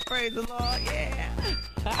Lord, yeah.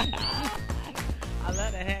 I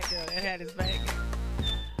love that hat, girl. That hat is banging.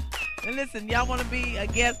 And listen, y'all want to be a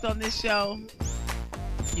guest on this show,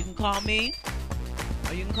 you can call me,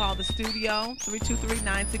 or you can call the studio,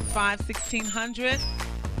 323-965-1600.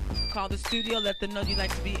 Call the studio, let them know you'd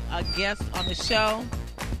like to be a guest on the show.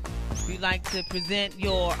 If you'd like to present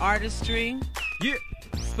your artistry,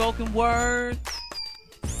 spoken word,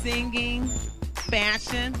 singing,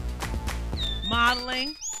 fashion,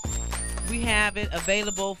 modeling, we have it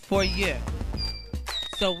available for you.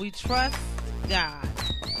 So we trust God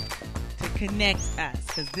to connect us,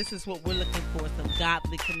 because this is what we're looking for, some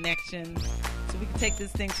godly connection, so we can take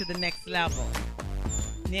this thing to the next level.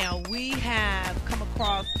 Now, we have come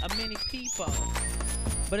across many people,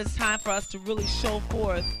 but it's time for us to really show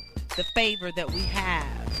forth the favor that we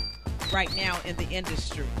have right now in the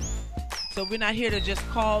industry. So we're not here to just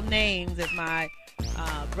call names, as my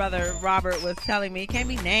brother Robert was telling me. Can't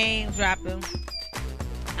be name dropping.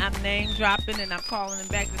 I'm name dropping, and I'm calling him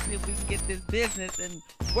back to see if we can get this business and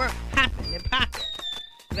work happen and popping.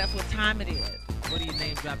 That's what time it is. What are you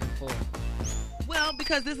name dropping for? Well,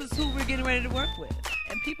 because this is who we're getting ready to work with,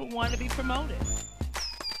 and people want to be promoted.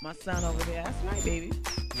 My son over there. That's right, baby.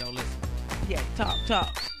 Yo, listen. Yeah, talk.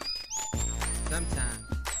 Sometimes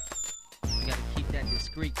you gotta keep that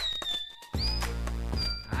discreet.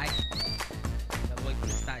 Alright? Gotta wait till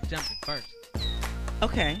it start jumping first.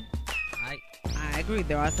 Okay. Alright? I agree.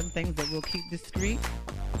 There are some things that we'll keep discreet.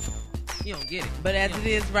 You don't get it. But as it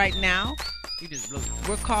is right now, you just blew it.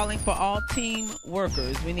 We're calling for all team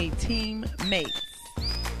workers. We need teammates.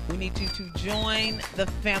 We need you to join the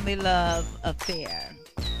Family Love Affair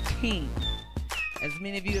team. As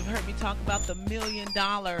many of you have heard me talk about the $1 million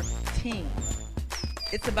team.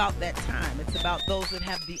 It's about that time. It's about those that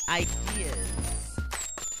have the ideas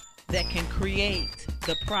that can create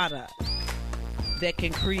the product, that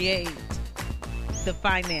can create the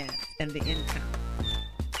finance and the income.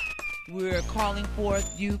 We're calling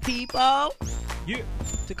forth you people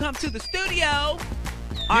to come to the studio,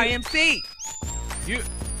 RMC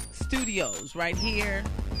Studios right here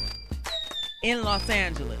in Los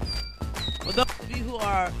Angeles. For those of you who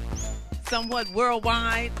are somewhat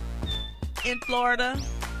worldwide, in Florida,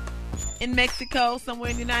 in Mexico, somewhere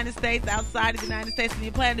in the United States, outside of the United States, and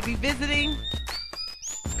you plan to be visiting,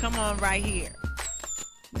 come on right here.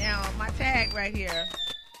 Now, my tag right here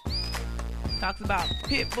talks about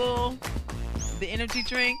Pitbull, the energy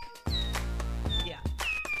drink. Yeah.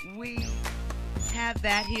 We have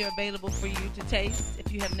that here available for you to taste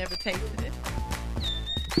if you have never tasted it.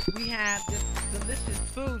 We have this delicious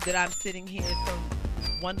food that I'm sitting here so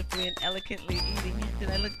wonderfully and elegantly eating. Did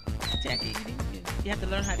I look tacky eating? You have to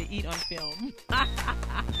learn how to eat on film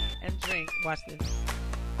and drink. Watch this.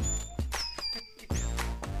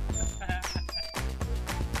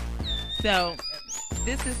 So,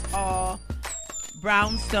 this is all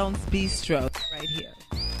Brownstone's Bistro right here.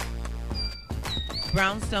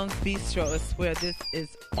 Brownstone's Bistro is where this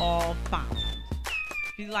is all found.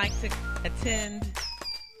 If you'd like to attend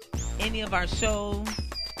any of our shows,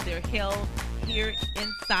 they're held here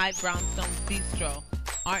inside Brownstone's Bistro,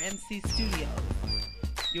 RMC Studios.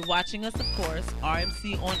 You're watching us, of course,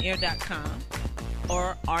 rmconair.com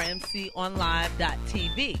or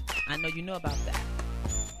rmconlive.tv. I know you know about that.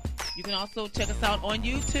 You can also check us out on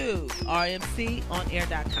YouTube,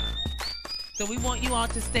 rmconair.com. So we want you all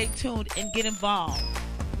to stay tuned and get involved.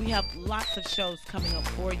 We have lots of shows coming up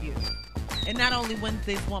for you. And not only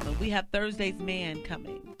Wednesday's Woman, we have Thursday's Man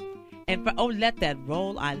coming. And for Let That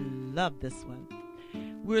Roll, I love this one.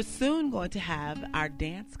 We're soon going to have our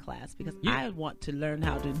dance class because I want to learn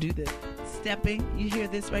how to do the stepping. You hear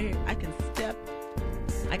this right here? I can step.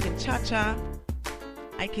 I can cha-cha.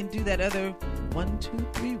 I can do that other 1, 2,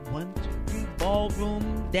 3, 1, 2, 3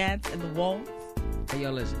 ballroom dance and the waltz. Hey,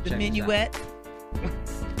 yo, listen. The minuet.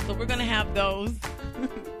 So we're going to have those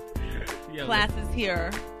classes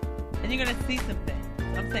here. And you're going to see some things.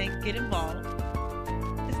 I'm saying get involved.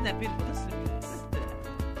 Isn't that beautiful? Listen to that.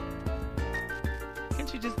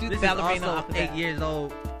 Can't you just do the ballerina off of that? 8 years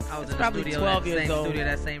old. I was in the probably studio 12 years same old. studio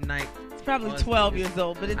that same night. It's probably 12 years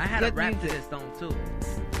old, but it's I had good a rap music. to this song too.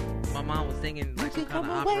 My mom was singing like some kind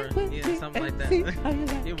of opera, something like that.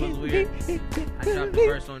 It was weird. I dropped the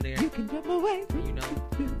verse on there. You know,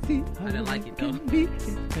 I didn't like it though.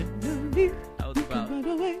 I was about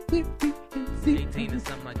 18 or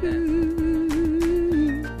something like that.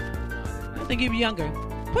 I think you were younger.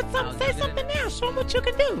 Say something now. Show them what you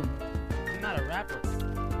can do. I'm not a rapper.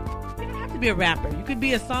 You don't have to be a rapper. You could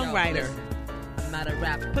be a songwriter. Yo, listen, I'm not a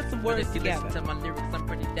rapper. Put some words but if together. you listen to my lyrics, I'm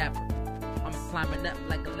pretty dapper. I'm climbing up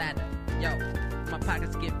like a ladder. Yo, my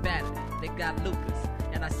pockets get fatter. They got Lucas.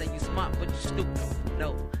 And I say you smart, but you stupid.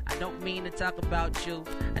 No, I don't mean to talk about you.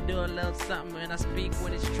 I do a little something and I speak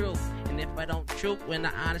when it's true. And if I don't true, when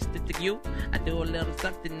I honest it to you, I do a little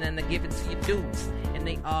something and I give it to you dudes. And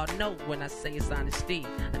they all know when I say it's honesty.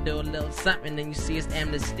 I do a little something and you see it's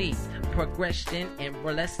amnesty. Progression and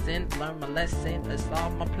lesson, learn my lesson. It's all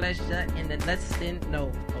my pleasure in the lesson.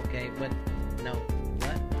 No, okay, but no,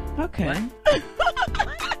 what? Okay. What?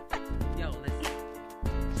 Yo, listen.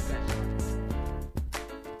 Special.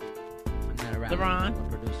 I'm not a rapper. LeRon, I'm a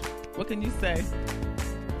producer. what can you say?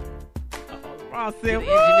 LeRon The said,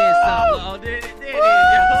 engineer song. Oh, there it is, yo.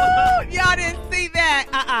 Y'all didn't see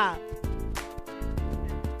that.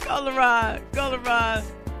 Go, LeRon. Go, LeRon.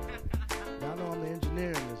 Y'all know I'm the engineer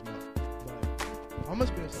in this month, but I'm gonna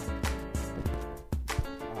spit something.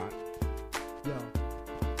 Alright. Yo.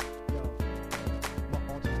 My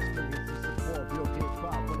ultimate experience is support. Bill Gates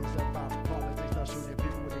 5 when it's about politics, not shooting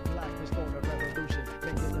people with a Glock to start a revolution.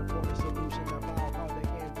 Making them for a solution about how they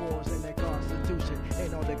end wars in their constitution.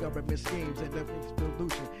 Ain't all the government schemes and the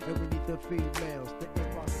delusion. And we need the females, the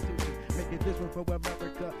end prostitution. Make it this one for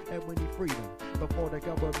America and we need freedom. Before the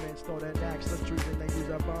government started acts of treason, they use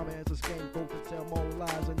our bomb as a scapegoat to tell more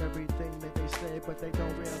lies and everything that they say, but they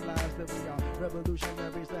don't realize that we are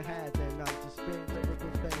revolutionaries that had their not to spin lyrical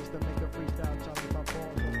things to make a freestyle challenge my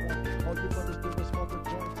balls on point. All you brothers do is smoke a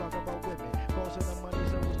joint, talk about women, causing the money,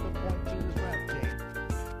 so what's the point to this rap game?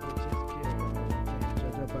 Which is killing, can't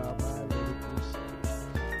judge about my lyrical skills.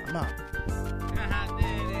 I'm out.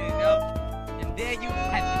 There you go. And there you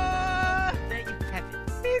have it. There you have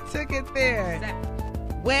it. He took it there. Exactly.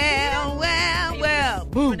 Well. Hey,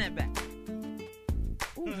 Boom. Bring that back.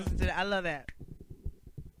 Ooh, listen to that. I love that.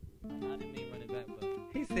 I didn't mean run it back, but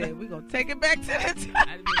He said we're gonna take it back to the I didn't mean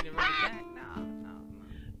to run it back. No.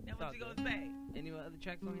 Then what you gonna say? Any other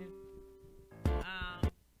tracks on here?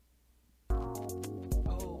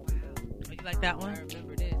 Oh, you like that I one?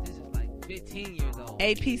 remember this. This is like 15 years old.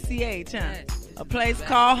 APCH, huh? Yes, A place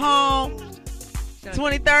called home.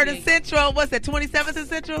 23rd and Central. What's that? 27th and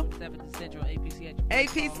Central? 7th and Central, APCH.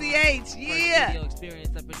 APCH, yeah. Video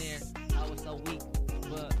experience up in there. I was so weak,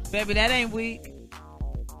 but Baby, that ain't weak. it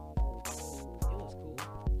was cool.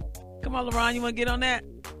 Come on, LaRon, you want to get on that?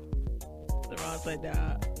 LaRon said,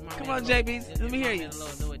 dog. Come on, JB's. Let me hear you. A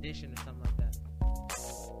little new edition or something like that.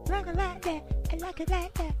 Like it like that. I like it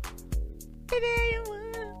like that. Baby, you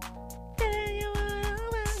want. Baby, you want.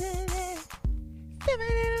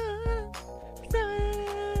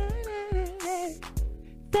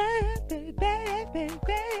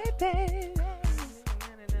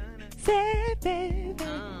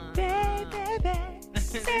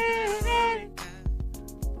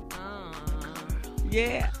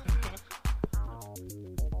 Yeah.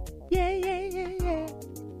 Yeah, yeah, yeah, yeah.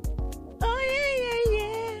 Oh, yeah, yeah,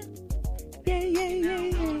 yeah. Yeah, yeah, yeah,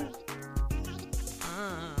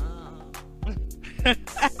 yeah.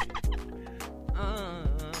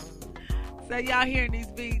 So y'all hearing these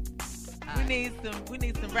beats? We need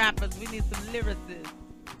some rappers. We need some lyricists.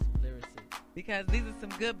 Because these are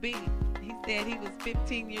some good beats. He said he was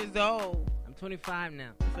 15 years old. I'm 25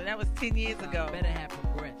 now. So that was 10 years ago. Better have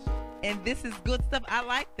progressed. And this is good stuff. I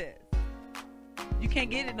like this. You can't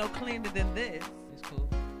get it no cleaner than this. It's cool.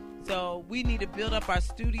 So we need to build up our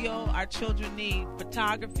studio. Our children need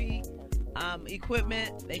photography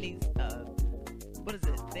equipment. They need, what is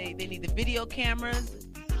it? They need the video cameras,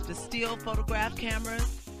 the still photograph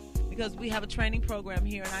cameras, because we have a training program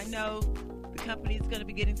here. And I know the company is going to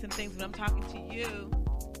be getting some things, but I'm talking to you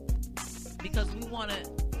because we want to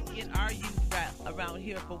get our youth around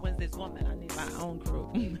here for Wednesday's Woman. I need my own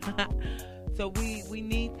crew. So we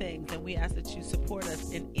need things, and we ask that you support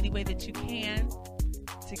us in any way that you can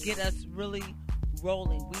to get us really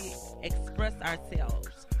rolling. We express ourselves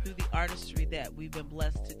through the artistry that we've been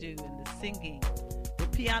blessed to do, and the singing, the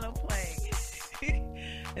piano playing.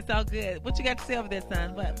 It's all good. What you got to say over there,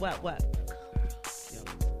 son? What? I don't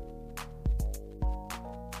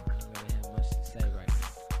really have much to say right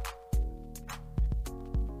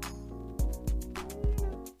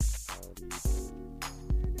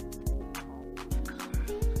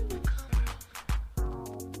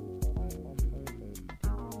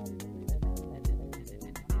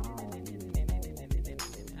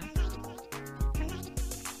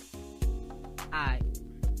Alright.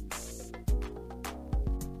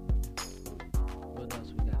 What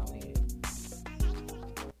else we got on here?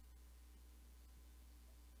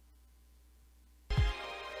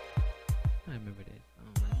 I remember this. I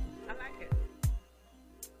don't like it. I like it.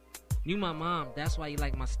 You my mom. That's why you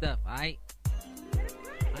like my stuff, alright?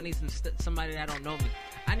 I need somebody that don't know me.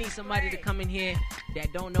 I need somebody to come in here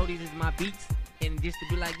that don't know these is my beats and just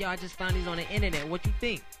to be like, yo, I just found these on the internet. What you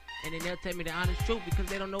think? And then they'll tell me the honest truth because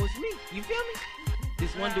they don't know it's me. You feel me?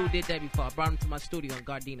 This one dude did that before. I brought him to my studio in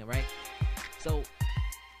Gardena, right? So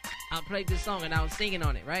I played this song and I was singing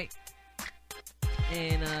on it, right?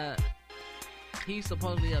 And he's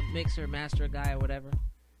supposedly a mixer, master guy or whatever.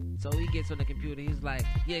 So he gets on the computer. He's like,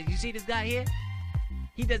 yeah, you see this guy here?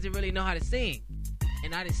 He doesn't really know how to sing.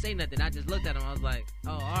 And I didn't say nothing. I just looked at him. I was like,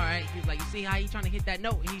 oh, all right. He's like, you see how he's trying to hit that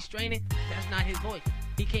note? And he's straining? That's not his voice.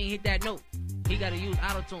 He can't hit that note. He got to use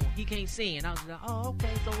auto-tune. He can't sing. And I was like, oh, okay.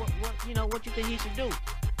 So what you think he should do?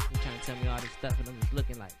 He's trying to tell me all this stuff. And I'm just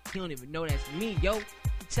looking like, he don't even know that's me, yo. He's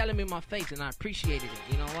telling me in my face. And I appreciated it.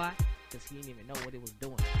 You know why? Because he didn't even know what it was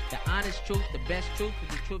doing. The honest truth, the best truth,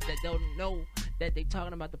 is the truth that they don't know that they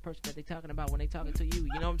talking about the person that they talking about when they talking to you.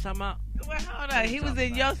 You know what I'm talking about? Well, hold on. He was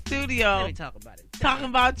in your studio. Let me talk about it. Talking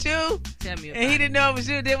about you? Tell me about And he it. didn't know it was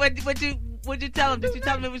you. Then what'd you tell him? Did you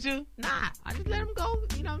tell him it was you? Nah, I just let him go.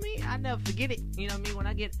 You know what I mean? I never forget it. You know what I mean? When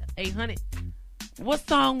I get 800. What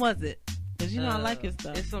song was it? Because you know I like your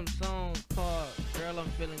stuff. It's some song called Girl, I'm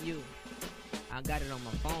Feeling You. I got it on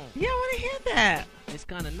my phone. Yeah, I want to hear that. It's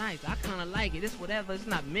kind of nice. I kind of like it. It's whatever. It's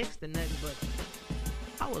not mixed or nothing, but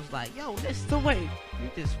I was like, yo, this. So wait, You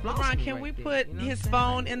just flossed LeBron, me can right we there. put You know what his I'm saying?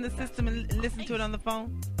 phone Like, in the system and listen to it on the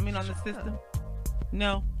phone? I mean, on the system?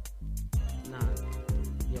 No. Nah.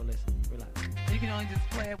 Yo, listen. Relax. You can only just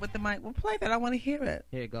play it with the mic. Well, play that. I want to hear it.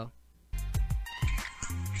 Here you go.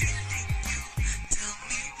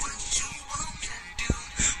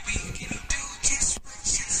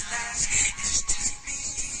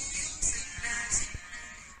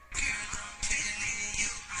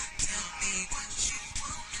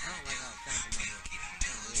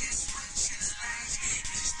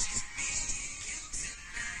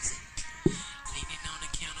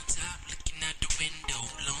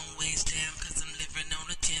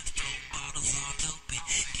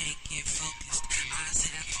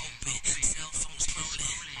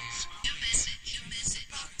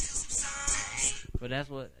 But that's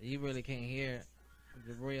what you really can't hear.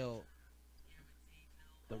 The real.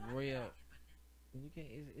 You can't.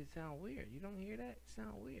 It sound weird. You don't hear that? It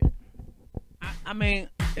sound weird. I mean,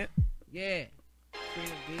 Yeah.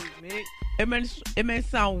 it may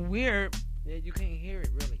sound weird, Yeah, you can't hear it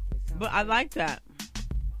really. but I like that.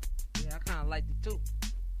 Yeah, I kind of liked it too.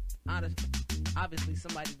 Honestly, obviously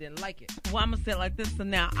somebody didn't like it. Well, I'm gonna say it like this. So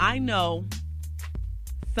now I know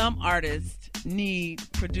some artists need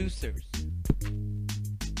producers.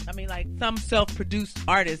 I mean, like some self-produced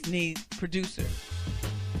artists need producers.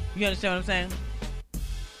 You understand what I'm saying?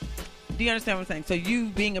 Do you understand what I'm saying? So you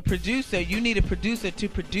being a producer, you need a producer to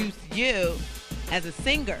produce you as a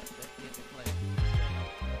singer.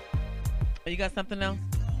 Oh, you got something else?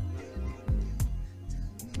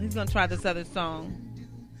 He's gonna try this other song.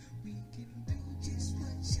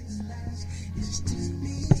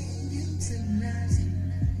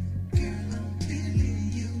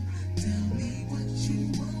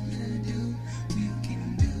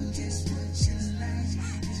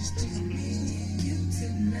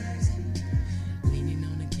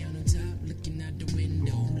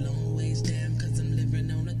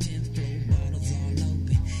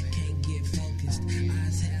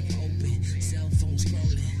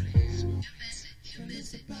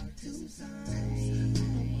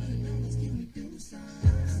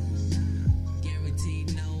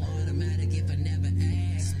 Guaranteed no automatic if I never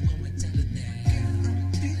ask. I'ma tell her that.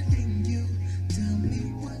 I'm feeling you. Tell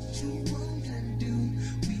me what you wanna do.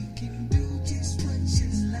 We can do just what you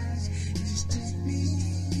like. It's just me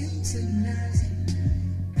and you tonight.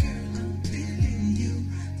 Girl, I'm feeling you.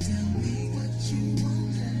 Tell me what you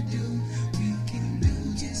wanna do. We can do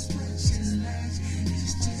just what you like.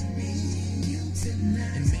 It's just me and you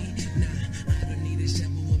tonight. And me, nah, I don't need a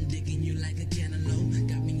shovel. I'm digging you like a cantaloupe.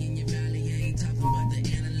 Got me in your valley. I ain't talking about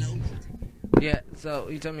the antelope. Yeah, so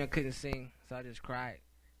you told me I couldn't sing, so I just cried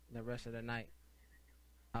the rest of the night.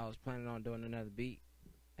 I was planning on doing another beat,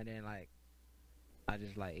 and then like, I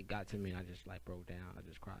just like it got to me, and I just like broke down. I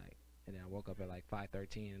just cried, and then I woke up at like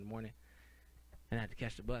 5:13 in the morning, and I had to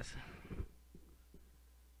catch the bus.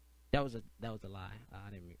 That was a lie.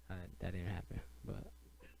 That didn't happen, but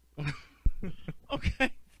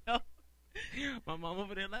Okay. So, my mom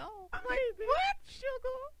over there like, oh, I'm like, what,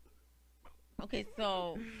 sugar? Okay,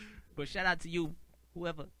 so but shout out to you,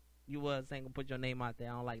 whoever you was saying put your name out there.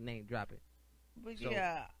 I don't like name dropping. but So,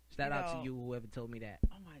 yeah. Shout out to you, whoever told me that.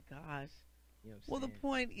 Oh my gosh. You know what I'm Well, the saying?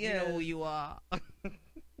 point is, You know who you are.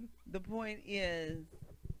 the point is,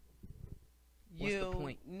 What's the you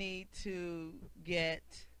point? need to get,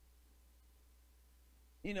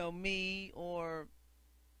 me or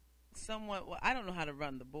someone. Well, I don't know how to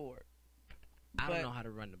run the board. I don't but know how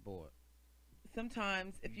to run the board.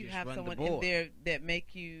 Sometimes if You you just have run the someone in board. there that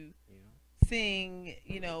make you You know?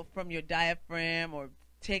 sing, from your diaphragm or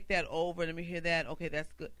take that over. Let me hear that. Okay,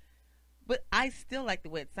 that's good. But I still like the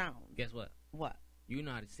way it sounds. Guess what? What? You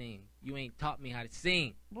know how to sing. You ain't taught me how to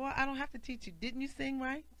sing. Boy, I don't have to teach you. Didn't you sing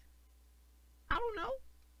right? I don't know.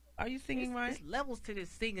 Are you singing right? There's levels to this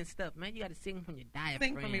singing stuff, man. You got to sing from your diaphragm.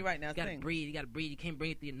 Sing for me right now. You got to Sing. breathe. You got to breathe. You can't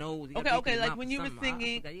breathe through your nose. You Okay, gotta breathe through your like mouth when or you were something.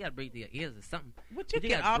 singing- You got to breathe through your ears or something. Would you But you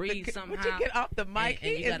get gotta off breathe the? somehow. Would you get off the mic?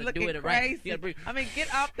 And He you is gotta do looking it right. crazy. You gotta breathe. I mean,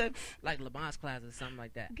 get off the Like LeBron's class or something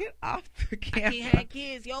like that. get off the I camera. can't have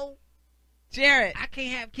kids, yo. Jared. I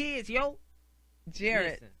can't have kids, yo.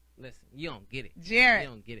 Jared. Listen. You don't get it. Jared. You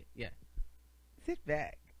don't get it. Yeah. Sit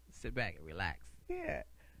back. Sit back and relax. Yeah.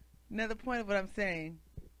 Now the point of what I'm saying,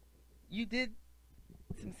 you did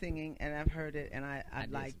some singing, and I've heard it, and I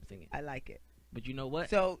did like some singing. I like it. But you know what?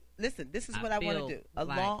 So listen, this is what I want feel to do.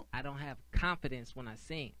 like I don't have confidence when I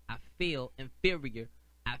sing. I feel inferior.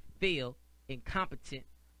 I feel incompetent.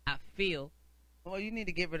 I feel. Well, you need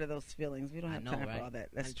to get rid of those feelings. We don't I have know, time right? for all that.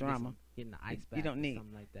 That's I just drama. Getting the ice back. You don't or need.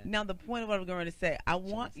 something like that. Now the point of what I'm going to say, I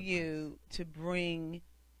want some you to bring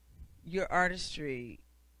your artistry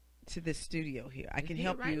to the studio here. I It's can here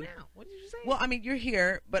help right you. now. What did you say? Well, I mean, you're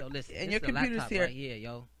here, but Yo, listen, and this your is a computer's laptop here. right here,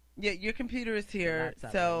 yo. Yeah, your computer is The here.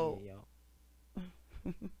 laptop So, right here,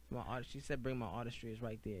 yo. My art, she said, "Bring my artistry." Is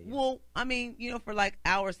right there. Yo. well, I mean, for like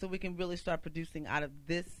hours, so we can really start producing out of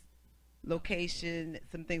this location.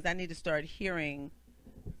 Some things I need to start hearing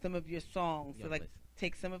some of your songs. Yo, So, like, listen.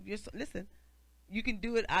 take some of your. Listen, you can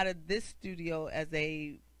do it out of this studio as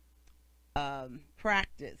a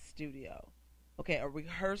practice studio. Okay, a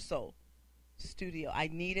rehearsal studio. I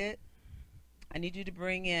need it. I need you to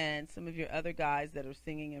bring in some of your other guys that are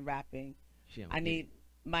singing and rapping. She don't I get need it.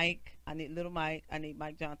 Mike. I need Little Mike. I need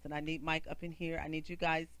Mike Johnson. I need Mike up in here. I need you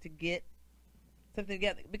guys to get something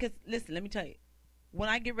together. Because, listen, let me tell you. When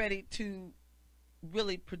I get ready to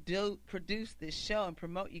really produce this show and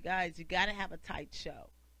promote you guys, you got to have a tight show.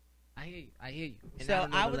 I hear you. And So I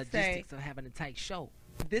don't know I the would say logistics of having a tight show.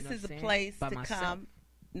 This You know is what a I'm place saying? By to myself. come.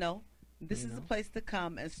 No, this You is a know? place to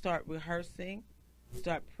come and start rehearsing,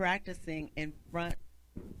 start practicing in front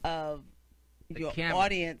of The your camera.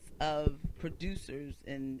 audience of producers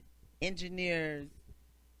and engineers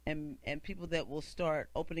and people that will start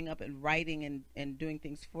opening up and writing and doing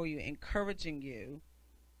things for you, encouraging you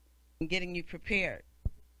and getting you prepared.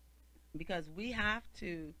 Because we have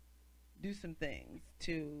to do some things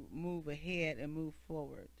to move ahead and move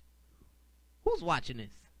forward. Who's watching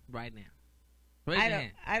this right now? Raise your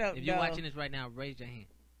hand. I don't If you're know. watching this right now, raise your hand.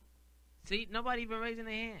 See, nobody even raising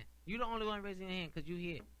their hand. You the only one raising your hand because you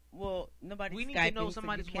here. Well, nobody's We need Skyping, to know so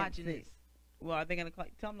somebody's you can't watching see. this. Well, are they going to call?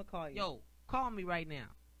 Tell them to call you. Yo, call me right now.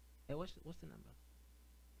 Hey, what's the number?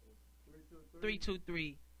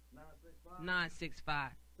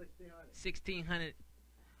 323-965-1600.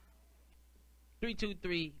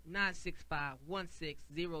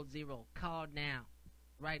 323-965-1600. Call now.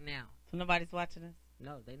 Right now. So nobody's watching us?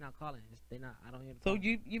 No, they not calling. They not. I don't hear the So call.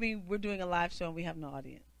 you mean we're doing a live show and we have no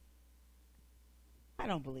audience? I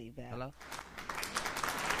don't believe that. Hello?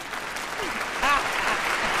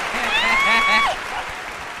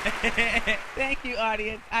 Thank you,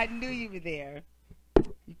 audience. I knew you were there.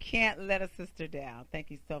 You can't let a sister down. Thank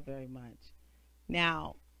you so very much.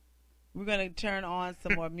 Now, we're going to turn on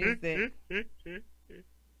some more music.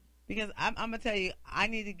 Because I'm going to tell you, I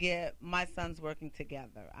need to get my sons working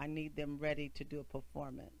together. I need them ready to do a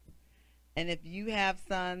performance. And if you have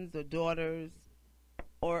sons or daughters,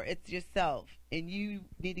 or it's yourself, and you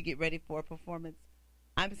need to get ready for a performance,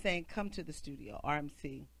 I'm saying come to the studio,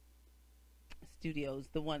 RMC Studios,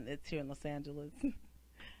 the one that's here in Los Angeles.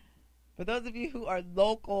 For those of you who are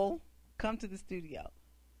local, come to the studio.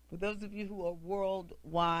 For those of you who are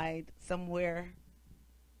worldwide, somewhere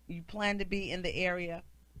you plan to be in the area,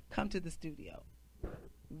 come to the studio.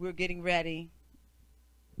 We're getting ready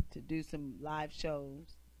to do some live shows,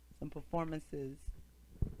 some performances,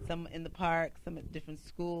 some in the park, some at different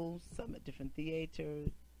schools, some at different theaters.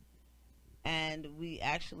 And we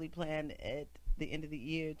actually plan at the end of the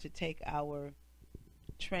year to take our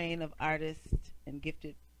train of artists and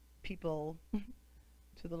gifted people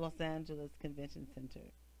to the Los Angeles Convention Center.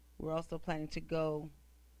 We're also planning to go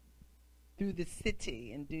through the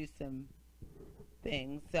city and do some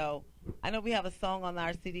things. So I know we have a song on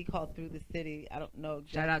our CD called Through the City. I don't know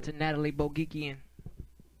exactly. Shout out to Natalie Bogikian.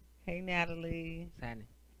 Hey, Natalie. What's happening?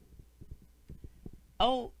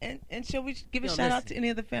 Oh, and shall we give a Yo, shout out listen. to any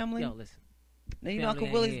of the family? Yo, listen. Now, you know family Uncle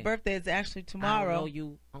ain't Willie's here. birthday is actually I tomorrow. don't know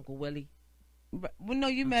you, Uncle Willie. Well, no,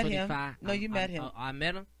 you I'm met him. 25. No, you met him. I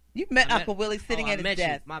met him. You met I met- Uncle Willie sitting I at his met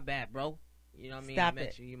desk. You. My bad, bro. You know what I mean? Stop I met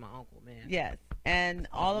it. you. You my uncle, man. Yes, and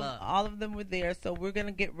all love. all of them were there. So we're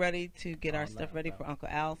gonna get ready to get our All stuff love, ready bro. for Uncle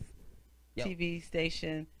Al's Yo. TV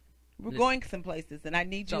station. We're Listen. going some places, and I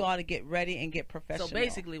need you So- all to get ready and get professional. So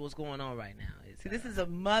basically, what's going on right now is see, this is a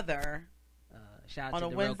mother shout out on to a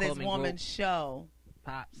the Wednesday's Real Coleman Woman group, show,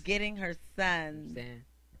 Pops. getting her sons Understand?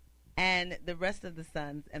 and the rest of the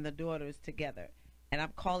sons and the daughters together. And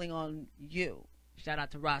I'm calling on you. Shout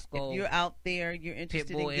out to Roscoe. If you're out there, you're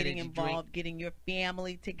interested in Pitbull getting Energy involved, Drink. getting your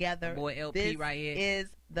family together. My boy LP this right here. is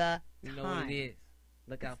the You know time. what it is.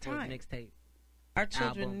 Look out It's for time. his mixtape, Our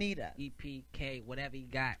children album, need us. EPK, whatever he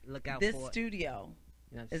got. Look out This for it. studio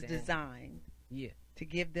You know what I'm is saying? designed Yeah, to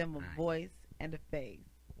give them a Alright. voice and a face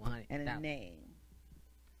 100. and a name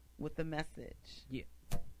with a message. Yeah.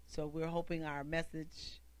 So we're hoping our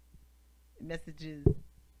messages.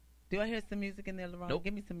 Do I hear some music in there, LaRon? Nope.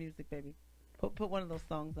 Give me some music, baby. Put one of those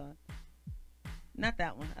songs on. Not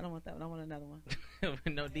that one. I don't want that one. I want another one.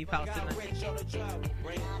 No deep house tonight.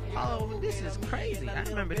 Oh, this is crazy. I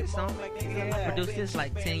remember this song. I produced this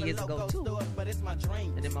like 10 years ago too.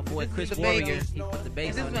 And then my boy Chris The Warrior, Baby. he put the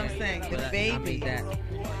bass This is on what I'm there. saying, The But I Baby. made that.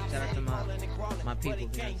 Shout out to my people. You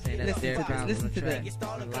know what I'm saying? That's Listen their to this, crowd listen on the to track. this.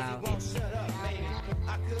 Loud.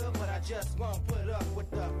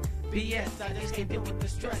 P.S. I just can't deal with the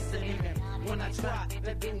stress. And even when I try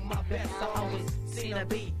to do my best, I always seem to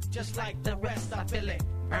be just like the rest. I feel it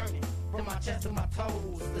burning from my chest to my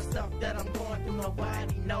toes. The stuff that I'm going through,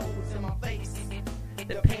 nobody knows. In my face,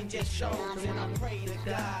 the pain just shows. And I pray to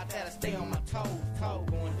God that I stay on my toes. Going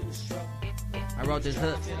through the struggle. I wrote this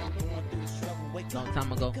hook long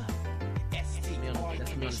time ago. That's me on the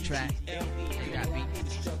track.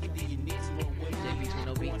 JGotBeatz. JBeatz with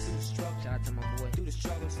no beats. Shout out to my boy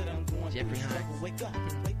Jeffrey Hines.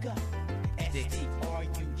 Dix. Yeah. Alright,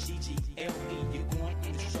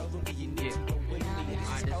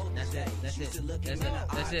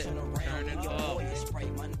 that's it. Turn it up.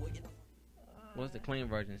 What's the clean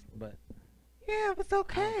version? But Yeah, it was I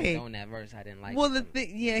okay. don't condone that verse. I didn't like Well, it.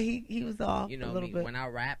 he was off You a know little me. bit. When I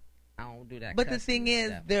rap, I don't do that. But the cussing thing is,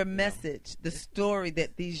 stuff, their you know. message, the story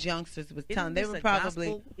that these youngsters was telling, Isn't they this were a probably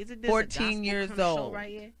gospel? Isn't this a 14 gospel years kind of show old. right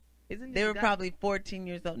here? Isn't They this were a gospel- probably 14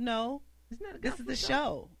 years old. No, Isn't that a this is gospel the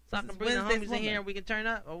show. So I This can is bring the Wednesday's homies in here Woman. and we can turn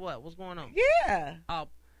up, or what? What's going on? Yeah. Oh,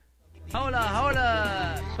 hold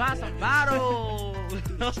up. Buy some bottles.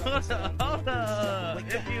 hold up.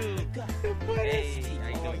 If you, hey, how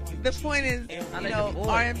you doing? The point is, I you let know, the boys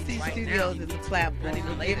RMC right Studios now. is a platform. I need the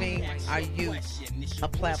We're ladies. giving our youth a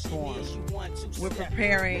platform. We're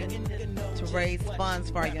preparing to raise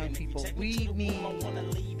funds for our young people. We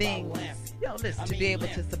need things Yo, listen. to be able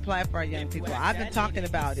to supply for our young people. I've been talking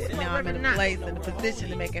about it. Now I'm in a place, in a position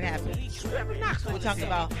to make it happen. We're talking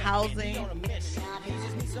about housing,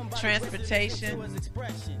 transportation.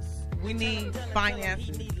 We need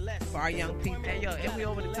finances for our young people. Hey, yo, if we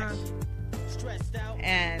over the time.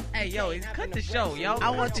 And Hey, yo, cut the show, yo. I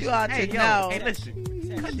want you all to Hey, yo, know, hey,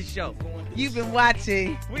 listen. Cut the show. you've been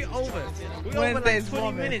watching We over. We over Wednesday's like 20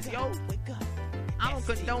 Woman. minutes, yo. I don't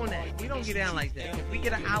condone that. We don't get down like that. If we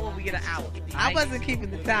get an hour, we get an hour. I Alright? wasn't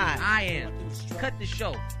keeping the time. I am. Cut the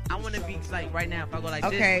show. I want to be like right now. If I go like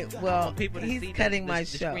Okay, this, I well, want people to he's see cutting the my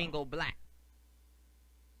the show. screen go black.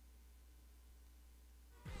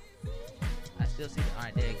 I still see the. All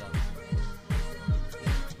right, there you go.